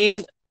screen.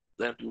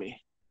 Let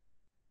me.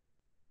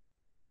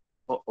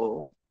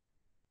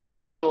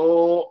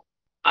 So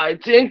I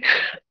think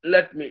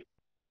let me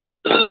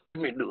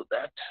do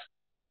that.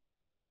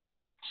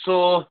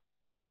 So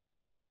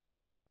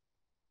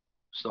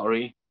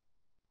sorry,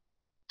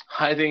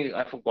 I think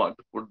I forgot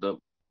to put the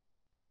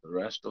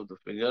rest of the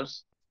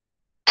figures,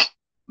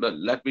 but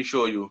let me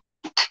show you.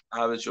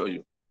 I will show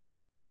you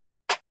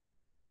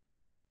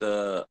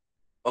the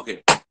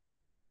okay.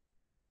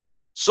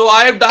 So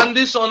I have done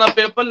this on a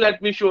paper.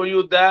 Let me show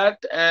you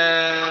that.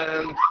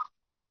 And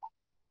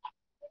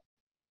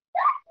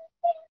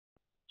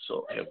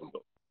so here we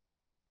go.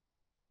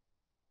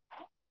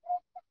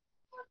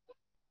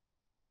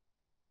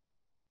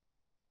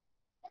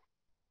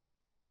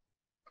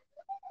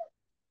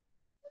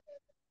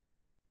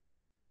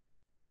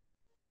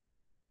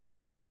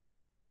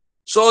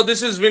 So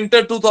this is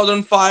winter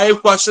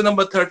 2005, question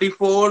number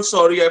 34.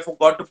 Sorry, I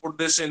forgot to put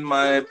this in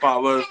my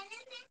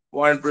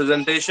PowerPoint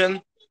presentation.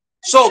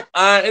 So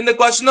in the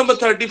question number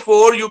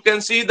 34, you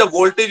can see the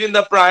voltage in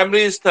the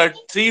primary is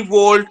 3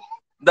 volt.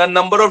 The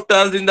number of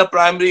turns in the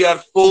primary are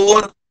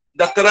 4.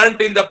 The current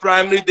in the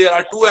primary, there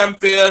are 2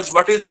 amperes.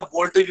 What is the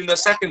voltage in the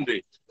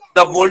secondary?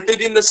 The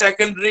voltage in the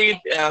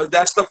secondary,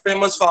 that's the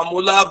famous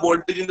formula.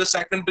 Voltage in the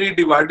secondary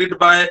divided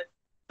by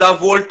the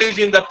voltage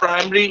in the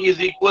primary is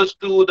equals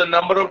to the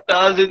number of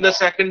turns in the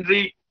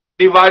secondary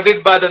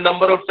divided by the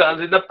number of turns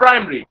in the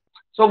primary.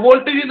 So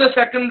voltage in the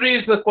secondary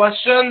is the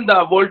question.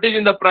 The voltage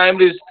in the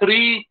primary is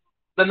 3.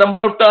 The number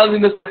of turns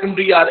in the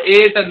secondary are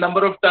 8 and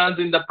number of turns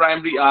in the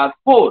primary are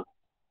 4.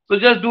 So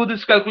just do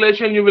this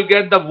calculation. You will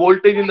get the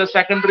voltage in the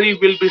secondary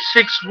will be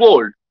 6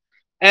 volt.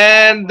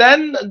 And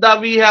then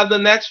we have the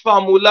next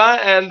formula,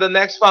 and the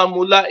next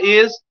formula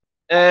is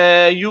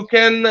you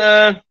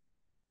can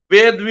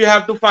where we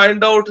have to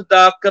find out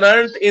the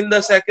current in the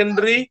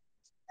secondary.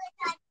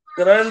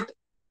 Current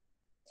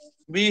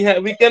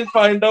we can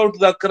find out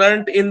the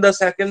current in the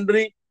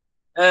secondary,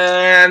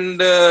 and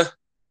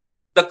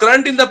the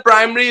current in the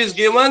primary is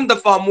given. The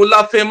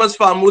formula, famous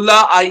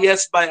formula,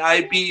 IS by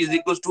IP is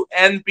equals to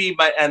NP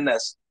by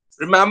NS.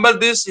 Remember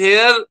this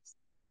here.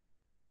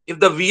 If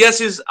the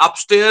VS is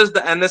upstairs,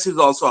 the NS is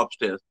also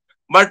upstairs.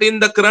 But in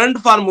the current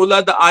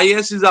formula, the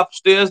IS is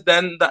upstairs,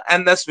 then the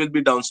NS will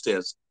be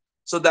downstairs.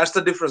 So that's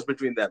the difference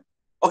between them.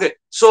 Okay,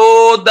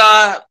 so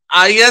the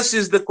IS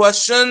is the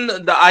question,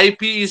 the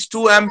IP is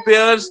 2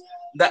 amperes,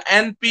 the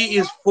NP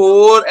is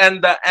 4,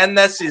 and the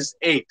NS is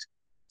 8.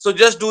 So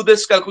just do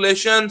this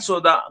calculation. So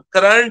the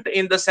current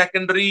in the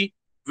secondary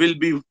will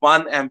be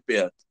 1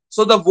 ampere.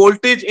 So the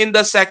voltage in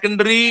the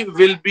secondary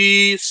will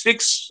be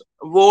 6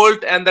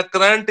 volt and the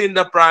current in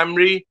the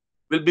primary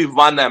will be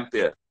 1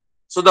 ampere.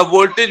 So the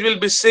voltage will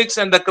be 6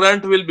 and the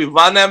current will be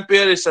 1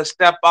 ampere. It's a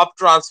step up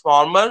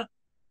transformer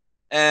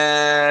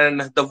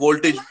and the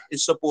voltage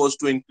is supposed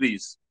to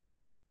increase.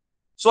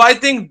 So I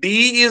think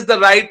D is the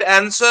right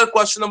answer.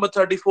 Question number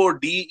 34,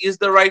 D is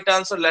the right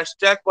answer. Let's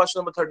check.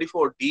 Question number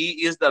 34, D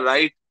is the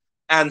right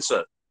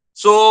answer.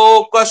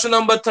 So question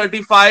number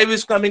 35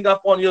 is coming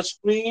up on your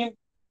screen.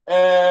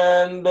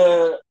 And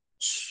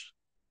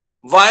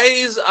why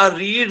is a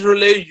reed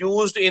relay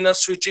used in a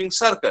switching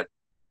circuit?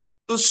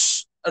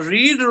 A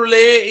reed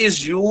relay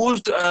is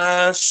used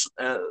as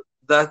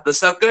the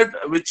circuit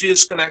which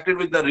is connected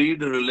with the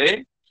reed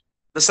relay.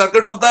 The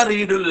circuit of the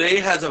reed relay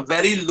has a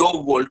very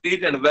low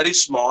voltage and a very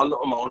small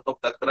amount of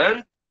the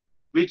current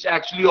which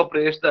actually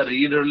operates the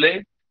reed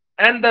relay.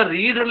 and the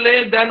read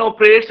relay then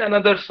operates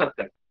another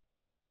circuit.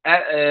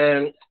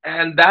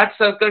 And that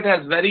circuit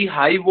has very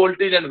high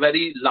voltage and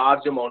very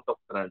large amount of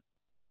current.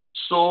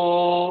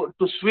 So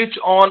to switch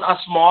on a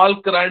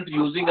small current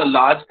using a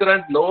large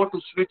current, no.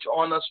 To switch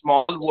on a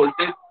small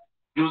voltage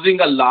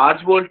using a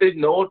large voltage,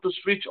 no. To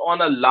switch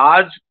on a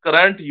large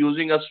current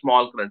using a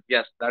small current,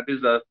 yes. That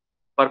is the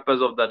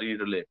purpose of the read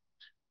relay.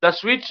 The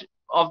switch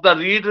of the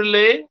read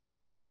relay,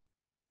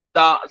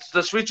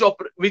 the switch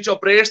which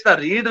operates the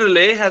read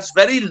relay has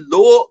very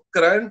low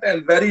current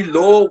and very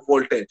low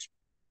voltage.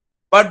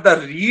 But the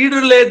read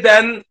relay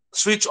then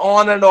switch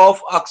on and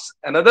off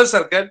another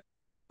circuit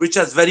which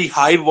has very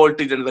high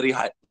voltage and very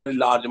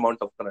large amount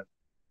of current.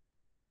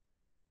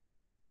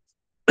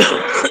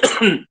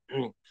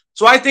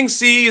 So I think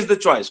C is the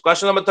choice.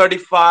 Question number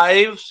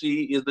 35,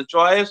 C is the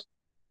choice.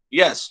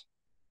 Yes.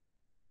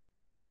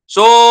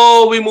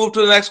 So we move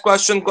to the next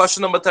question.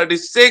 Question number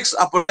 36.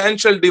 A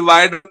potential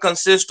divider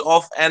consists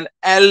of an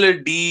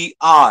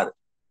LDR.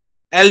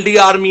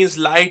 LDR means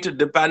light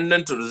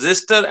dependent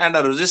resistor and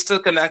a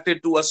resistor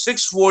connected to a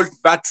 6-volt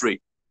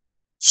battery.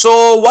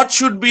 So what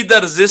should be the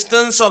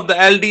resistance of the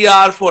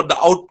LDR for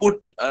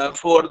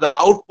the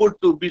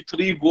output to be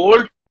 3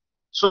 volt?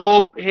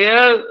 So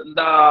here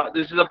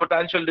this is a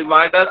potential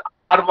divider.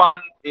 R1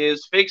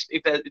 is fixed.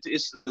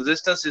 Its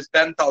resistance is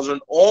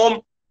 10,000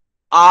 ohm.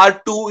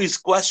 R2 is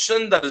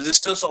questioned, the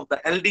resistance of the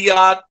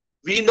LDR.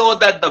 We know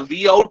that the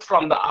V out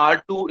from the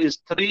R2 is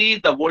 3.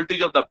 The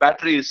voltage of the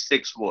battery is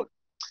 6 volt.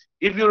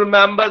 If you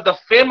remember the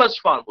famous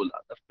formula,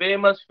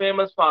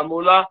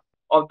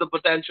 of the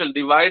potential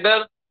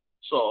divider.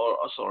 So,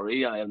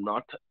 sorry, I am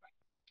not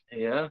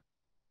here.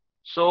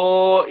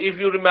 So, if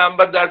you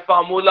remember that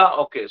formula,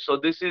 okay, so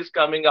this is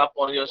coming up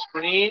on your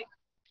screen.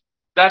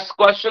 That's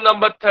question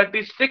number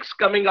 36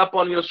 coming up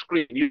on your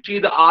screen. You see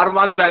the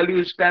R1 value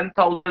is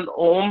 10,000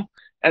 ohm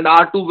and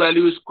R2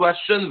 value is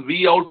question.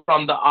 V out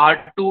from the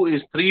R2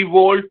 is 3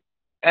 volt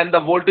and the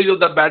voltage of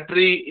the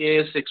battery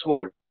is 6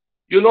 volt.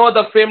 You know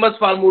the famous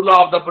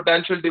formula of the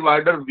potential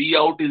divider, V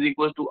out is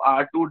equal to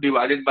R2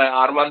 divided by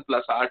R1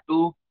 plus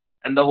R2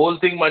 and the whole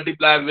thing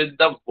multiplied with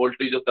the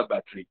voltage of the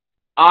battery.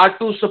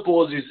 R2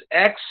 suppose is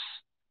X,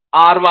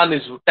 R1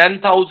 is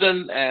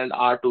 10,000 and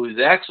R2 is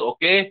X,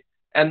 okay.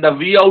 And the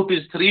V out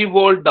is 3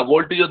 volt, the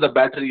voltage of the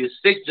battery is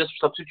 6. Just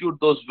substitute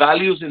those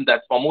values in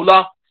that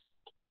formula.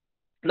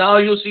 Now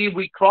you see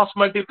we cross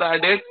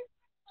multiplied it.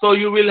 So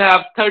you will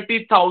have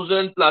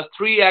 30,000 plus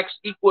 3x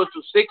equals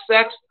to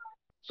 6x.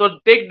 So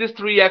take this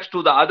 3x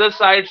to the other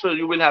side. So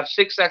you will have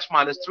 6x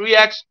minus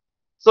 3x.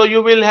 So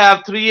you will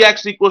have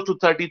 3x equals to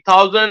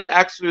 30,000.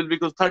 X will be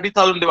equals to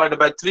 30,000 divided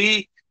by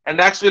 3. And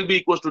x will be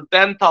equals to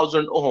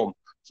 10,000 ohm.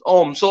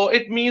 So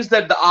it means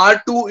that the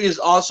R2 is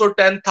also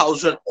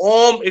 10,000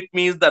 ohm. It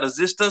means the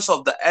resistance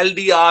of the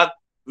LDR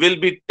will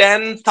be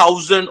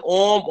 10,000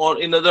 ohm,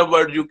 or in other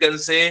words, you can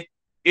say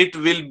it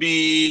will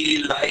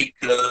be like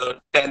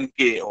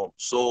 10k ohm.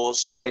 So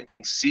I think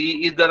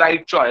C is the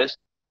right choice.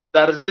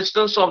 The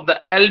resistance of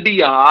the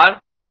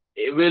LDR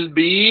will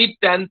be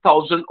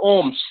 10,000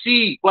 ohms.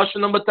 C,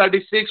 question number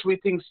 36, we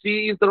think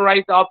C is the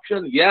right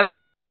option. Yes,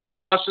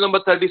 question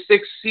number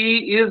 36,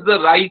 C is the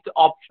right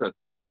option.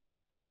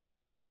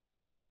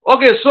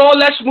 Okay, so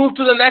let's move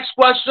to the next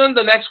question.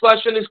 The next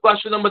question is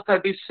question number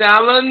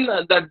 37.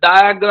 The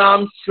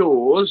diagram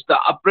shows the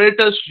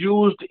apparatus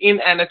used in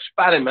an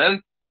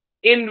experiment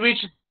in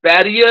which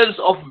barriers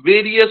of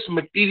various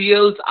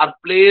materials are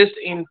placed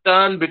in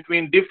turn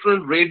between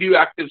different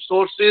radioactive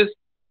sources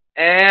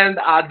and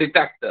a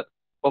detector.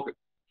 Okay,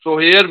 so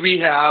here we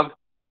have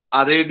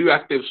a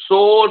radioactive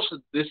source.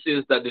 This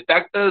is the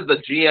detector, the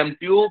GM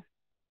tube,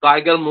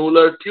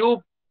 Geiger-Müller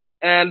tube,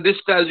 and this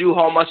tells you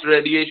how much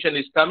radiation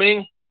is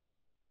coming.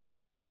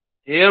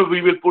 Here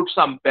we will put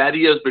some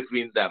barriers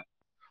between them.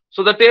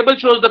 So the table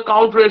shows the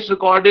count rates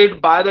recorded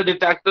by the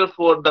detector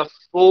for the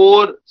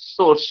 4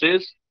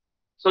 sources.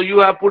 So you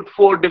have put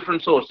 4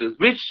 different sources.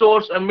 Which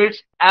source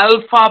emits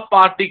alpha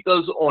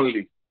particles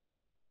only?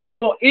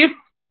 So if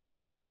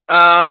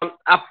a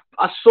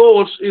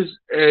source is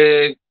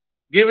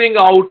giving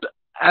out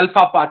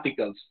alpha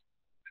particles,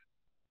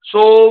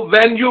 so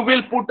when you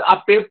will put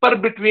a paper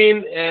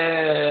between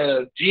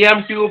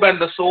GM tube and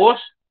the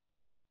source,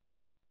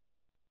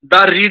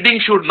 the reading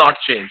should not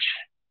change.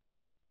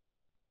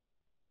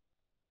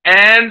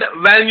 And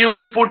when you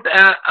put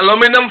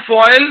aluminum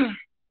foil,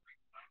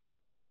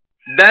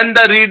 then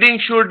the reading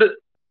should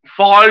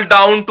fall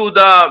down to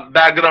the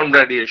background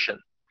radiation.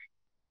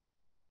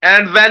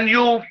 And when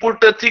you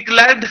put a thick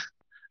lead,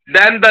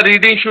 then the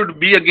reading should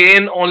be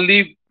again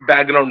only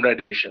background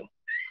radiation.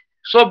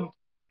 So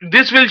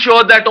this will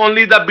show that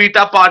only the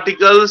beta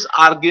particles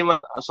are given.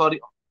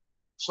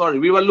 Sorry,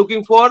 we were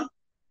looking for,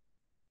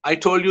 I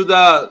told you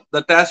the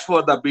test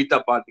for the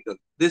beta particle.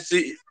 This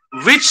is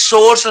which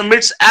source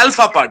emits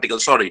alpha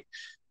particles. Sorry.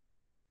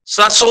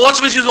 So a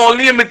source which is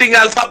only emitting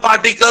alpha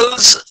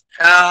particles,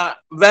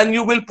 when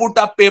you will put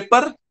a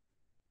paper,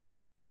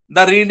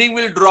 the reading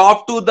will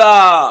drop to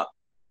the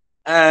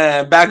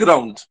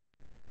background.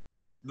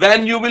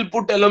 When you will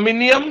put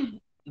aluminium,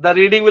 the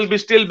reading will be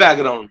still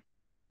background.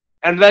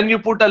 And when you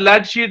put a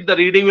lead sheet, the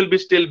reading will be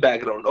still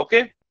background.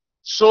 Okay.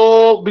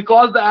 So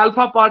because the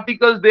alpha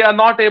particles, they are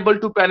not able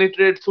to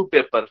penetrate through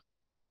paper,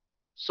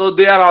 so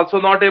they are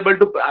also not able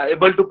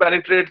to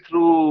penetrate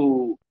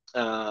through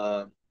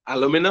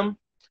aluminum,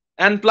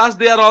 and plus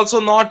they are also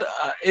not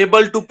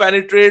able to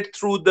penetrate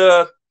through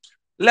the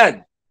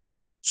lead.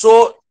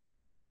 So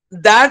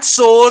that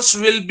source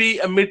will be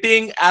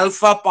emitting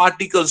alpha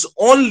particles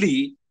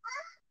only,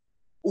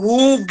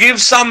 who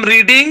gives some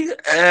reading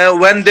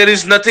when there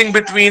is nothing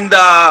between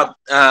the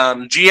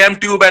GM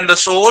tube and the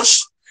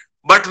source.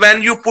 But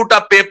when you put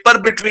a paper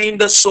between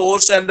the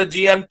source and the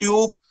GM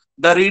tube,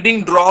 the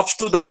reading drops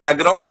to the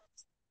background.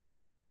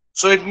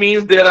 So it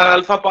means there are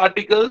alpha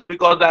particles,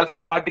 because the alpha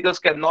particles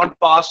cannot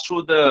pass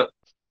through the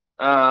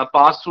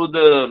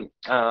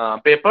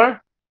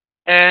paper.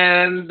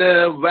 And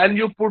when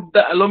you put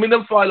the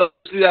aluminum foil,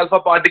 obviously the alpha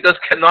particles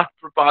cannot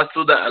pass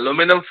through the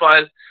aluminum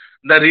foil.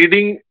 The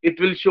reading, it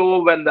will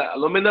show when the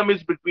aluminum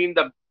is between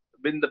the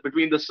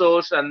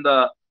source and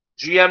the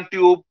GM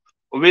tube,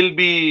 will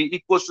be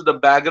equals to the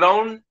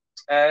background,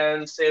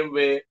 and same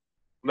way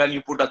when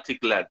you put a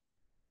thick lead.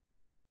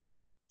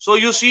 So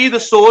you see the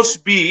source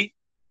B,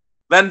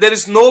 when there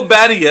is no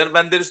barrier,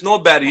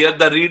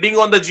 the reading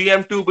on the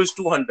GM tube is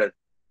 200.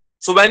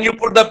 So when you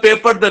put the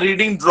paper, the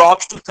reading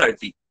drops to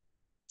 30.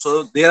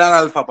 So there are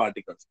alpha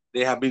particles.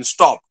 They have been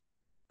stopped.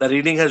 The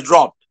reading has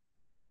dropped.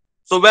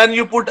 So when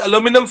you put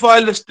aluminum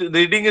foil, the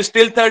reading is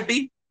still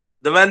 30.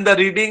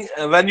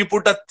 When you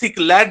put a thick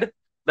lead,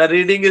 the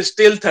reading is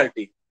still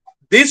 30.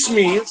 This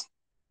means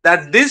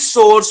that this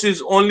source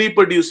is only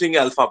producing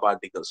alpha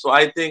particles. So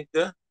I think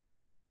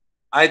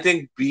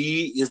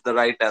B is the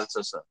right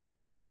answer, sir.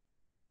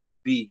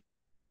 B.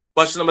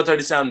 Question number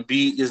 37,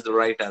 B is the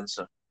right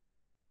answer.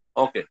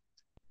 Okay.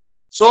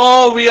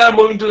 So we are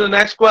moving to the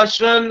next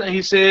question.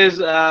 He says,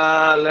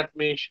 let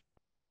me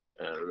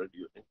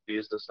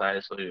increase the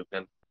size so you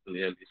can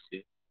clearly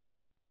see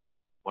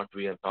what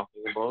we are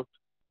talking about.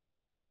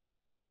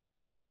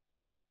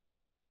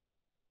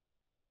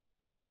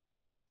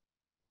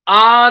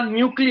 A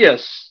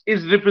nucleus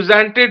is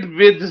represented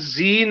with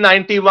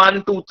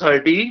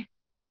Z91-230.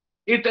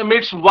 It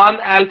emits one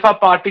alpha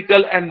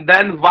particle and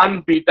then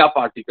one beta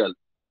particle.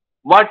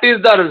 What is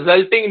the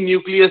resulting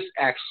nucleus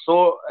X?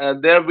 So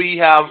there we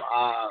have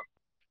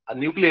a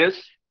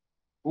nucleus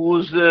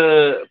whose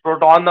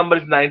proton number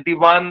is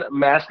 91,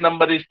 mass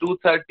number is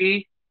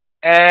 230,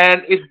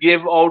 and it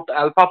gave out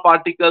alpha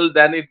particle,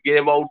 then it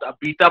gave out a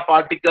beta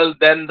particle,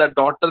 then the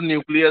daughter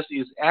nucleus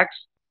is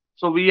X.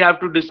 So we have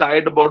to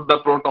decide about the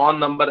proton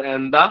number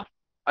and the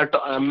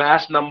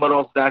mass number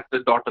of that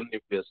daughter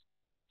nucleus.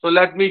 So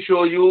let me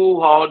show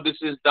you how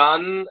this is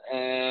done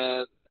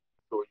and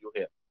show you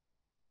here.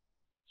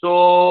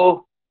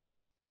 So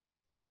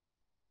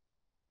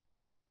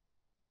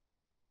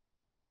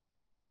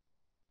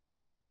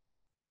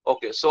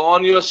okay, so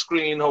on your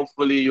screen,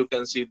 hopefully you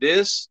can see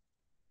this.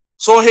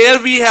 So here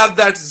we have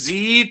that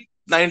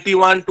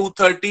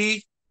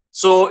Z91-230.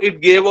 So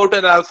it gave out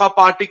an alpha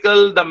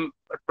particle. The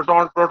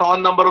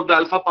proton number of the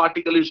alpha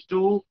particle is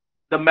 2.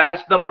 The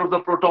mass number of the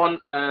proton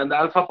and the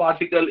alpha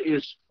particle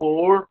is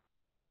 4.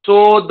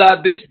 So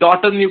that this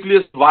daughter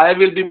nucleus Y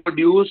will be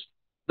produced.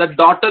 The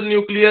daughter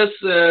nucleus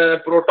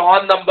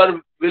proton number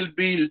will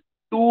be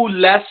 2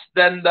 less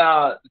than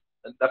the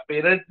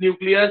parent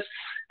nucleus,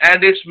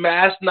 and its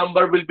mass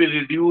number will be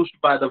reduced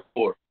by the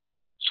 4.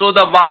 So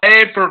the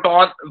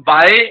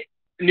Y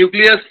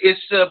nucleus,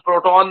 its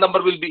proton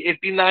number will be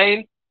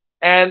 89,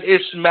 and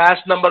its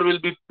mass number will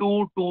be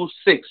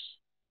 226.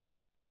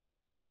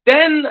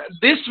 Then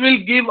this will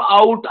give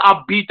out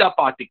a beta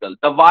particle.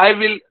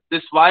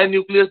 This Y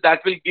nucleus,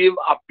 that will give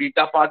a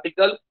beta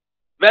particle.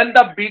 When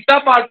the beta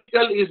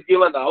particle is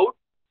given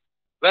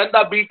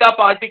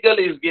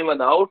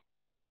out,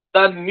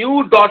 the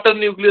new daughter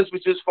nucleus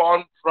which is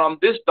formed from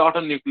this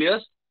daughter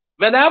nucleus,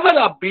 whenever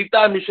a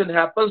beta emission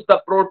happens,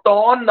 the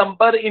proton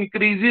number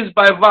increases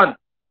by 1.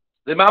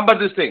 Remember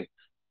this thing.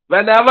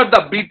 Whenever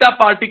the beta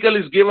particle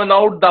is given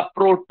out, the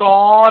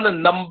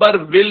proton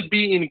number will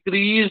be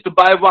increased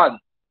by 1.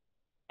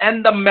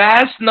 And the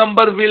mass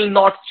number will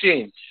not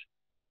change.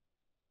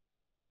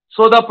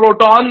 So the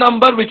proton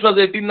number, which was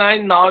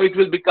 89, now it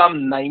will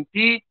become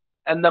 90,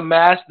 and the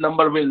mass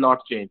number will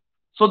not change.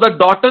 So the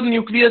daughter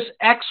nucleus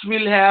X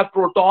will have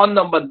proton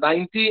number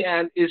 90,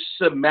 and its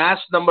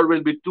mass number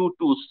will be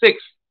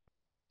 226.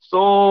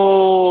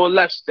 So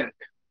let's check.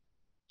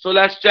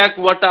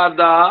 What are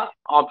the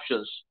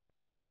options.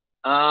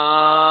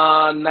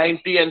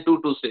 90 and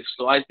 226.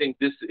 So I think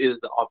this is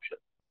the option.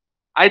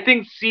 I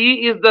think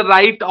C is the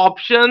right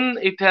option.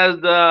 It has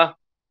the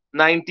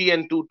 90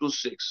 and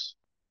 226.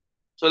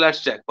 So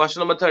let's check. Question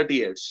number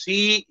 38.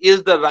 C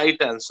is the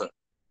right answer.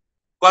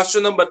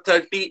 Question number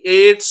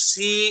 38.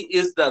 C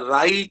is the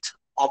right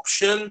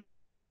option.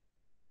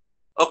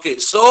 Okay,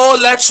 so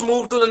let's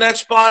move to the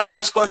next part.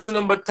 Question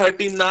number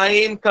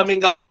 39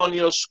 coming up on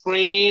your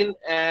screen.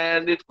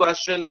 And its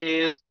question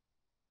is,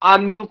 a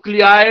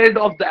nuclide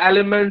of the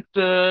element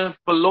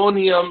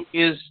polonium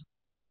is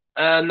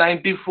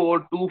 94,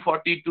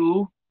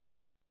 242.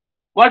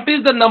 What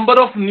is the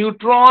number of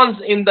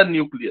neutrons in the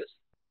nucleus?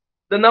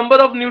 The number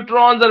of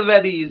neutrons are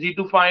very easy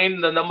to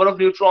find. The number of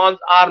neutrons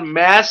are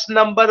mass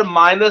number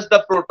minus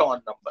the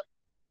proton number.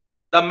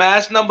 The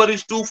mass number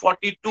is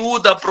 242.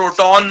 The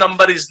proton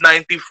number is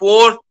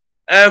 94.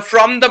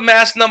 From the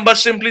mass number,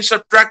 simply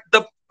subtract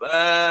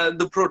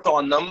the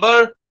proton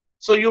number.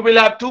 So you will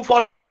have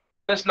 240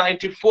 minus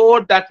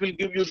 94. That will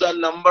give you the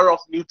number of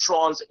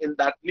neutrons in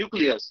that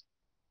nucleus.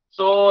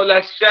 So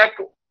let's check.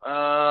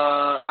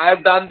 I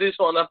have done this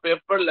on a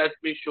paper. Let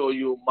me show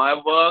you my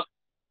work.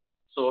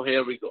 So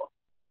here we go.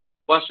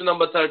 Question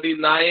number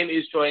 39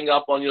 is showing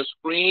up on your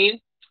screen.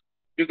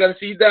 You can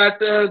see that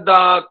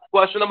the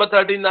question number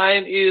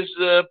 39 is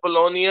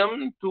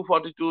polonium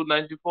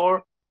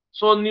 24294.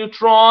 So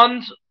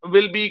neutrons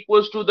will be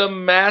equals to the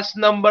mass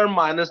number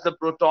minus the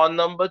proton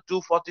number.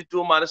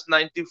 242 minus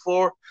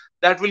 94.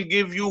 That will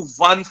give you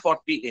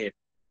 148.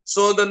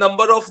 So the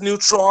number of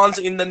neutrons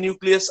in the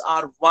nucleus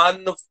are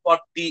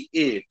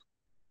 148.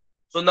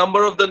 So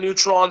number of the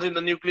neutrons in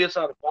the nucleus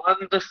are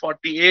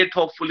 148.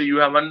 Hopefully you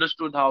have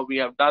understood how we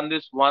have done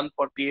this.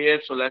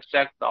 148. So let's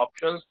check the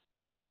options.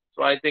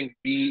 So I think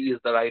B is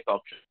the right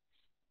option.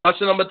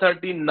 Question number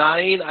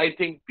 39. I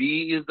think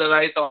B is the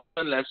right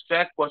option. Let's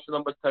check. Question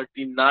number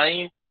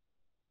 39.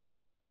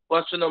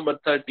 Question number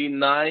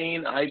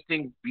 39. I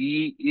think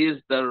B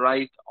is the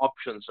right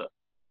option, sir.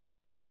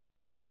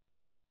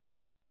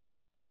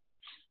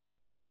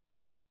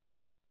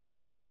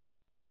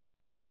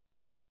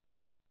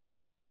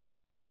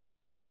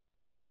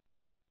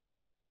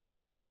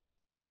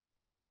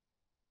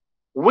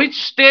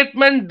 Which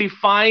statement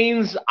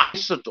defines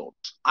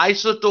isotopes?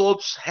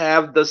 Isotopes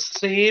have the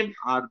same,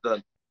 are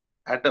the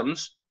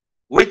atoms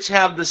which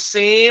have the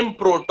same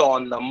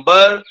proton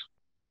number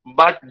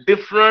but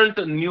different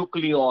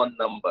nucleon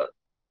number.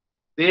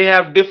 They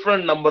have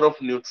different number of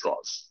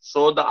neutrons.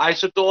 So the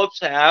isotopes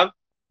have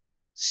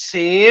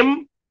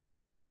same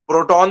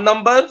proton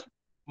number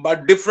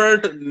but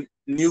different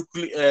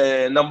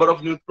number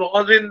of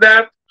neutrons in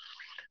that.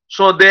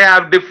 So they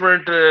have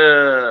different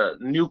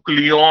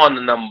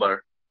nucleon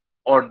number,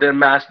 or their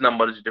mass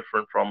number is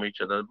different from each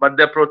other, but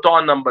their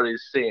proton number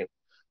is same.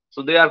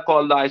 So they are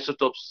called the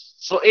isotopes.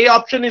 So A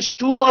option is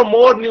two or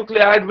more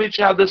nuclide which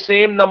have the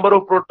same number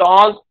of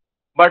protons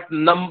but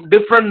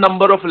different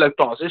number of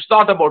electrons. It's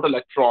not about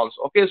electrons.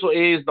 Okay, so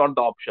A is not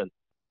the option.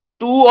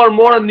 Two or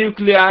more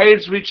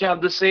nucleides which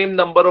have the same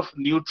number of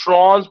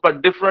neutrons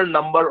but different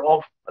number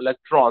of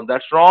electrons.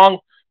 That's wrong.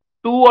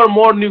 Two or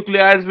more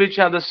nucleides which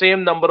have the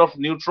same number of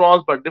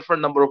neutrons but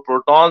different number of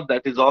protons.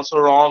 That is also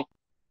wrong.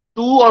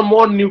 Two or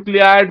more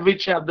nucleides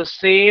which have the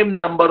same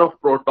number of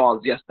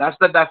protons. Yes, that's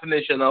the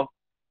definition of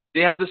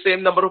they have the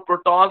same number of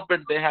protons,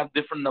 but they have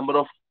different number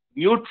of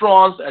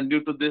neutrons, and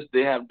due to this,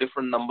 they have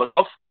different number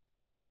of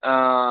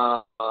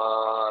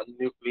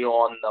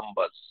nucleon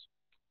numbers.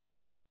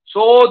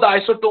 So the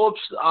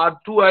isotopes are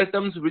two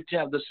atoms which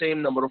have the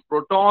same number of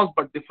protons,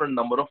 but different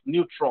number of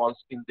neutrons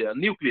in their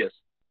nucleus.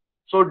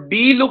 So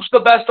D looks the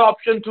best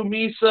option to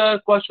me, sir.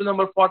 Question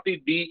number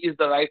 40, D is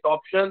the right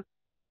option.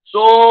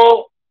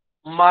 So,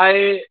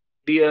 my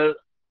dear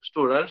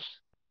students,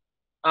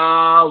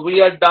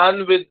 we are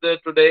done with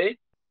today.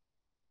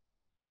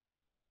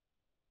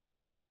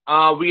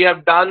 We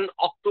have done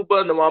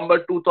October,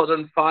 November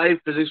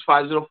 2005, Physics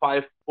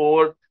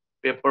 5054,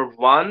 paper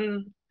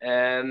 1.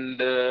 And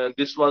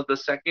this was the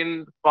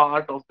second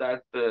part of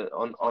that.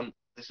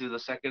 This is the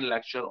second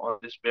lecture on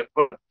this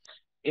paper.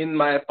 In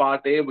my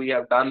part A, we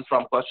have done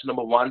from question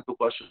number 1 to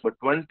question number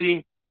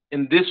 20.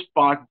 In this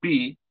part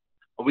B,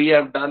 we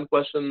have done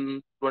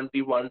question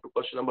 21 to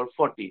question number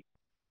 40.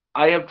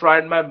 I have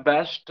tried my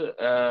best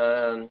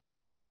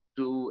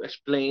to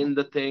explain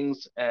the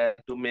things and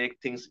to make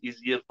things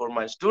easier for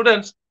my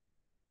students.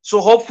 So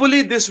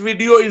hopefully this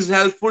video is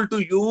helpful to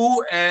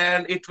you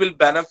and it will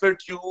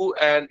benefit you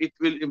and it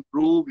will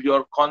improve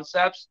your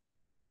concepts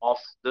of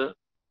the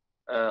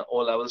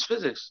O-levels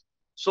physics.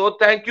 So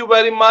thank you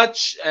very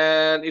much,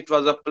 and it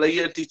was a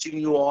pleasure teaching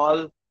you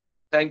all.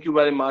 Thank you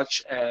very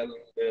much, and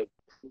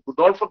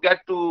don't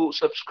forget to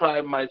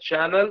subscribe my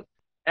channel.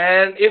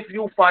 And if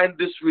you find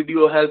this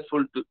video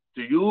helpful to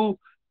you,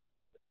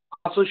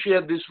 also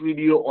share this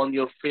video on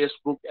your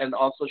Facebook and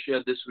also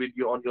share this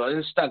video on your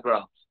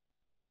Instagram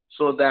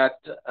so that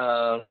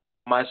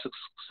my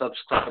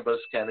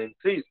subscribers can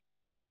increase.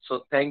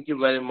 So thank you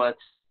very much,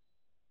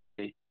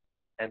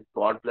 and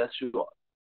God bless you all.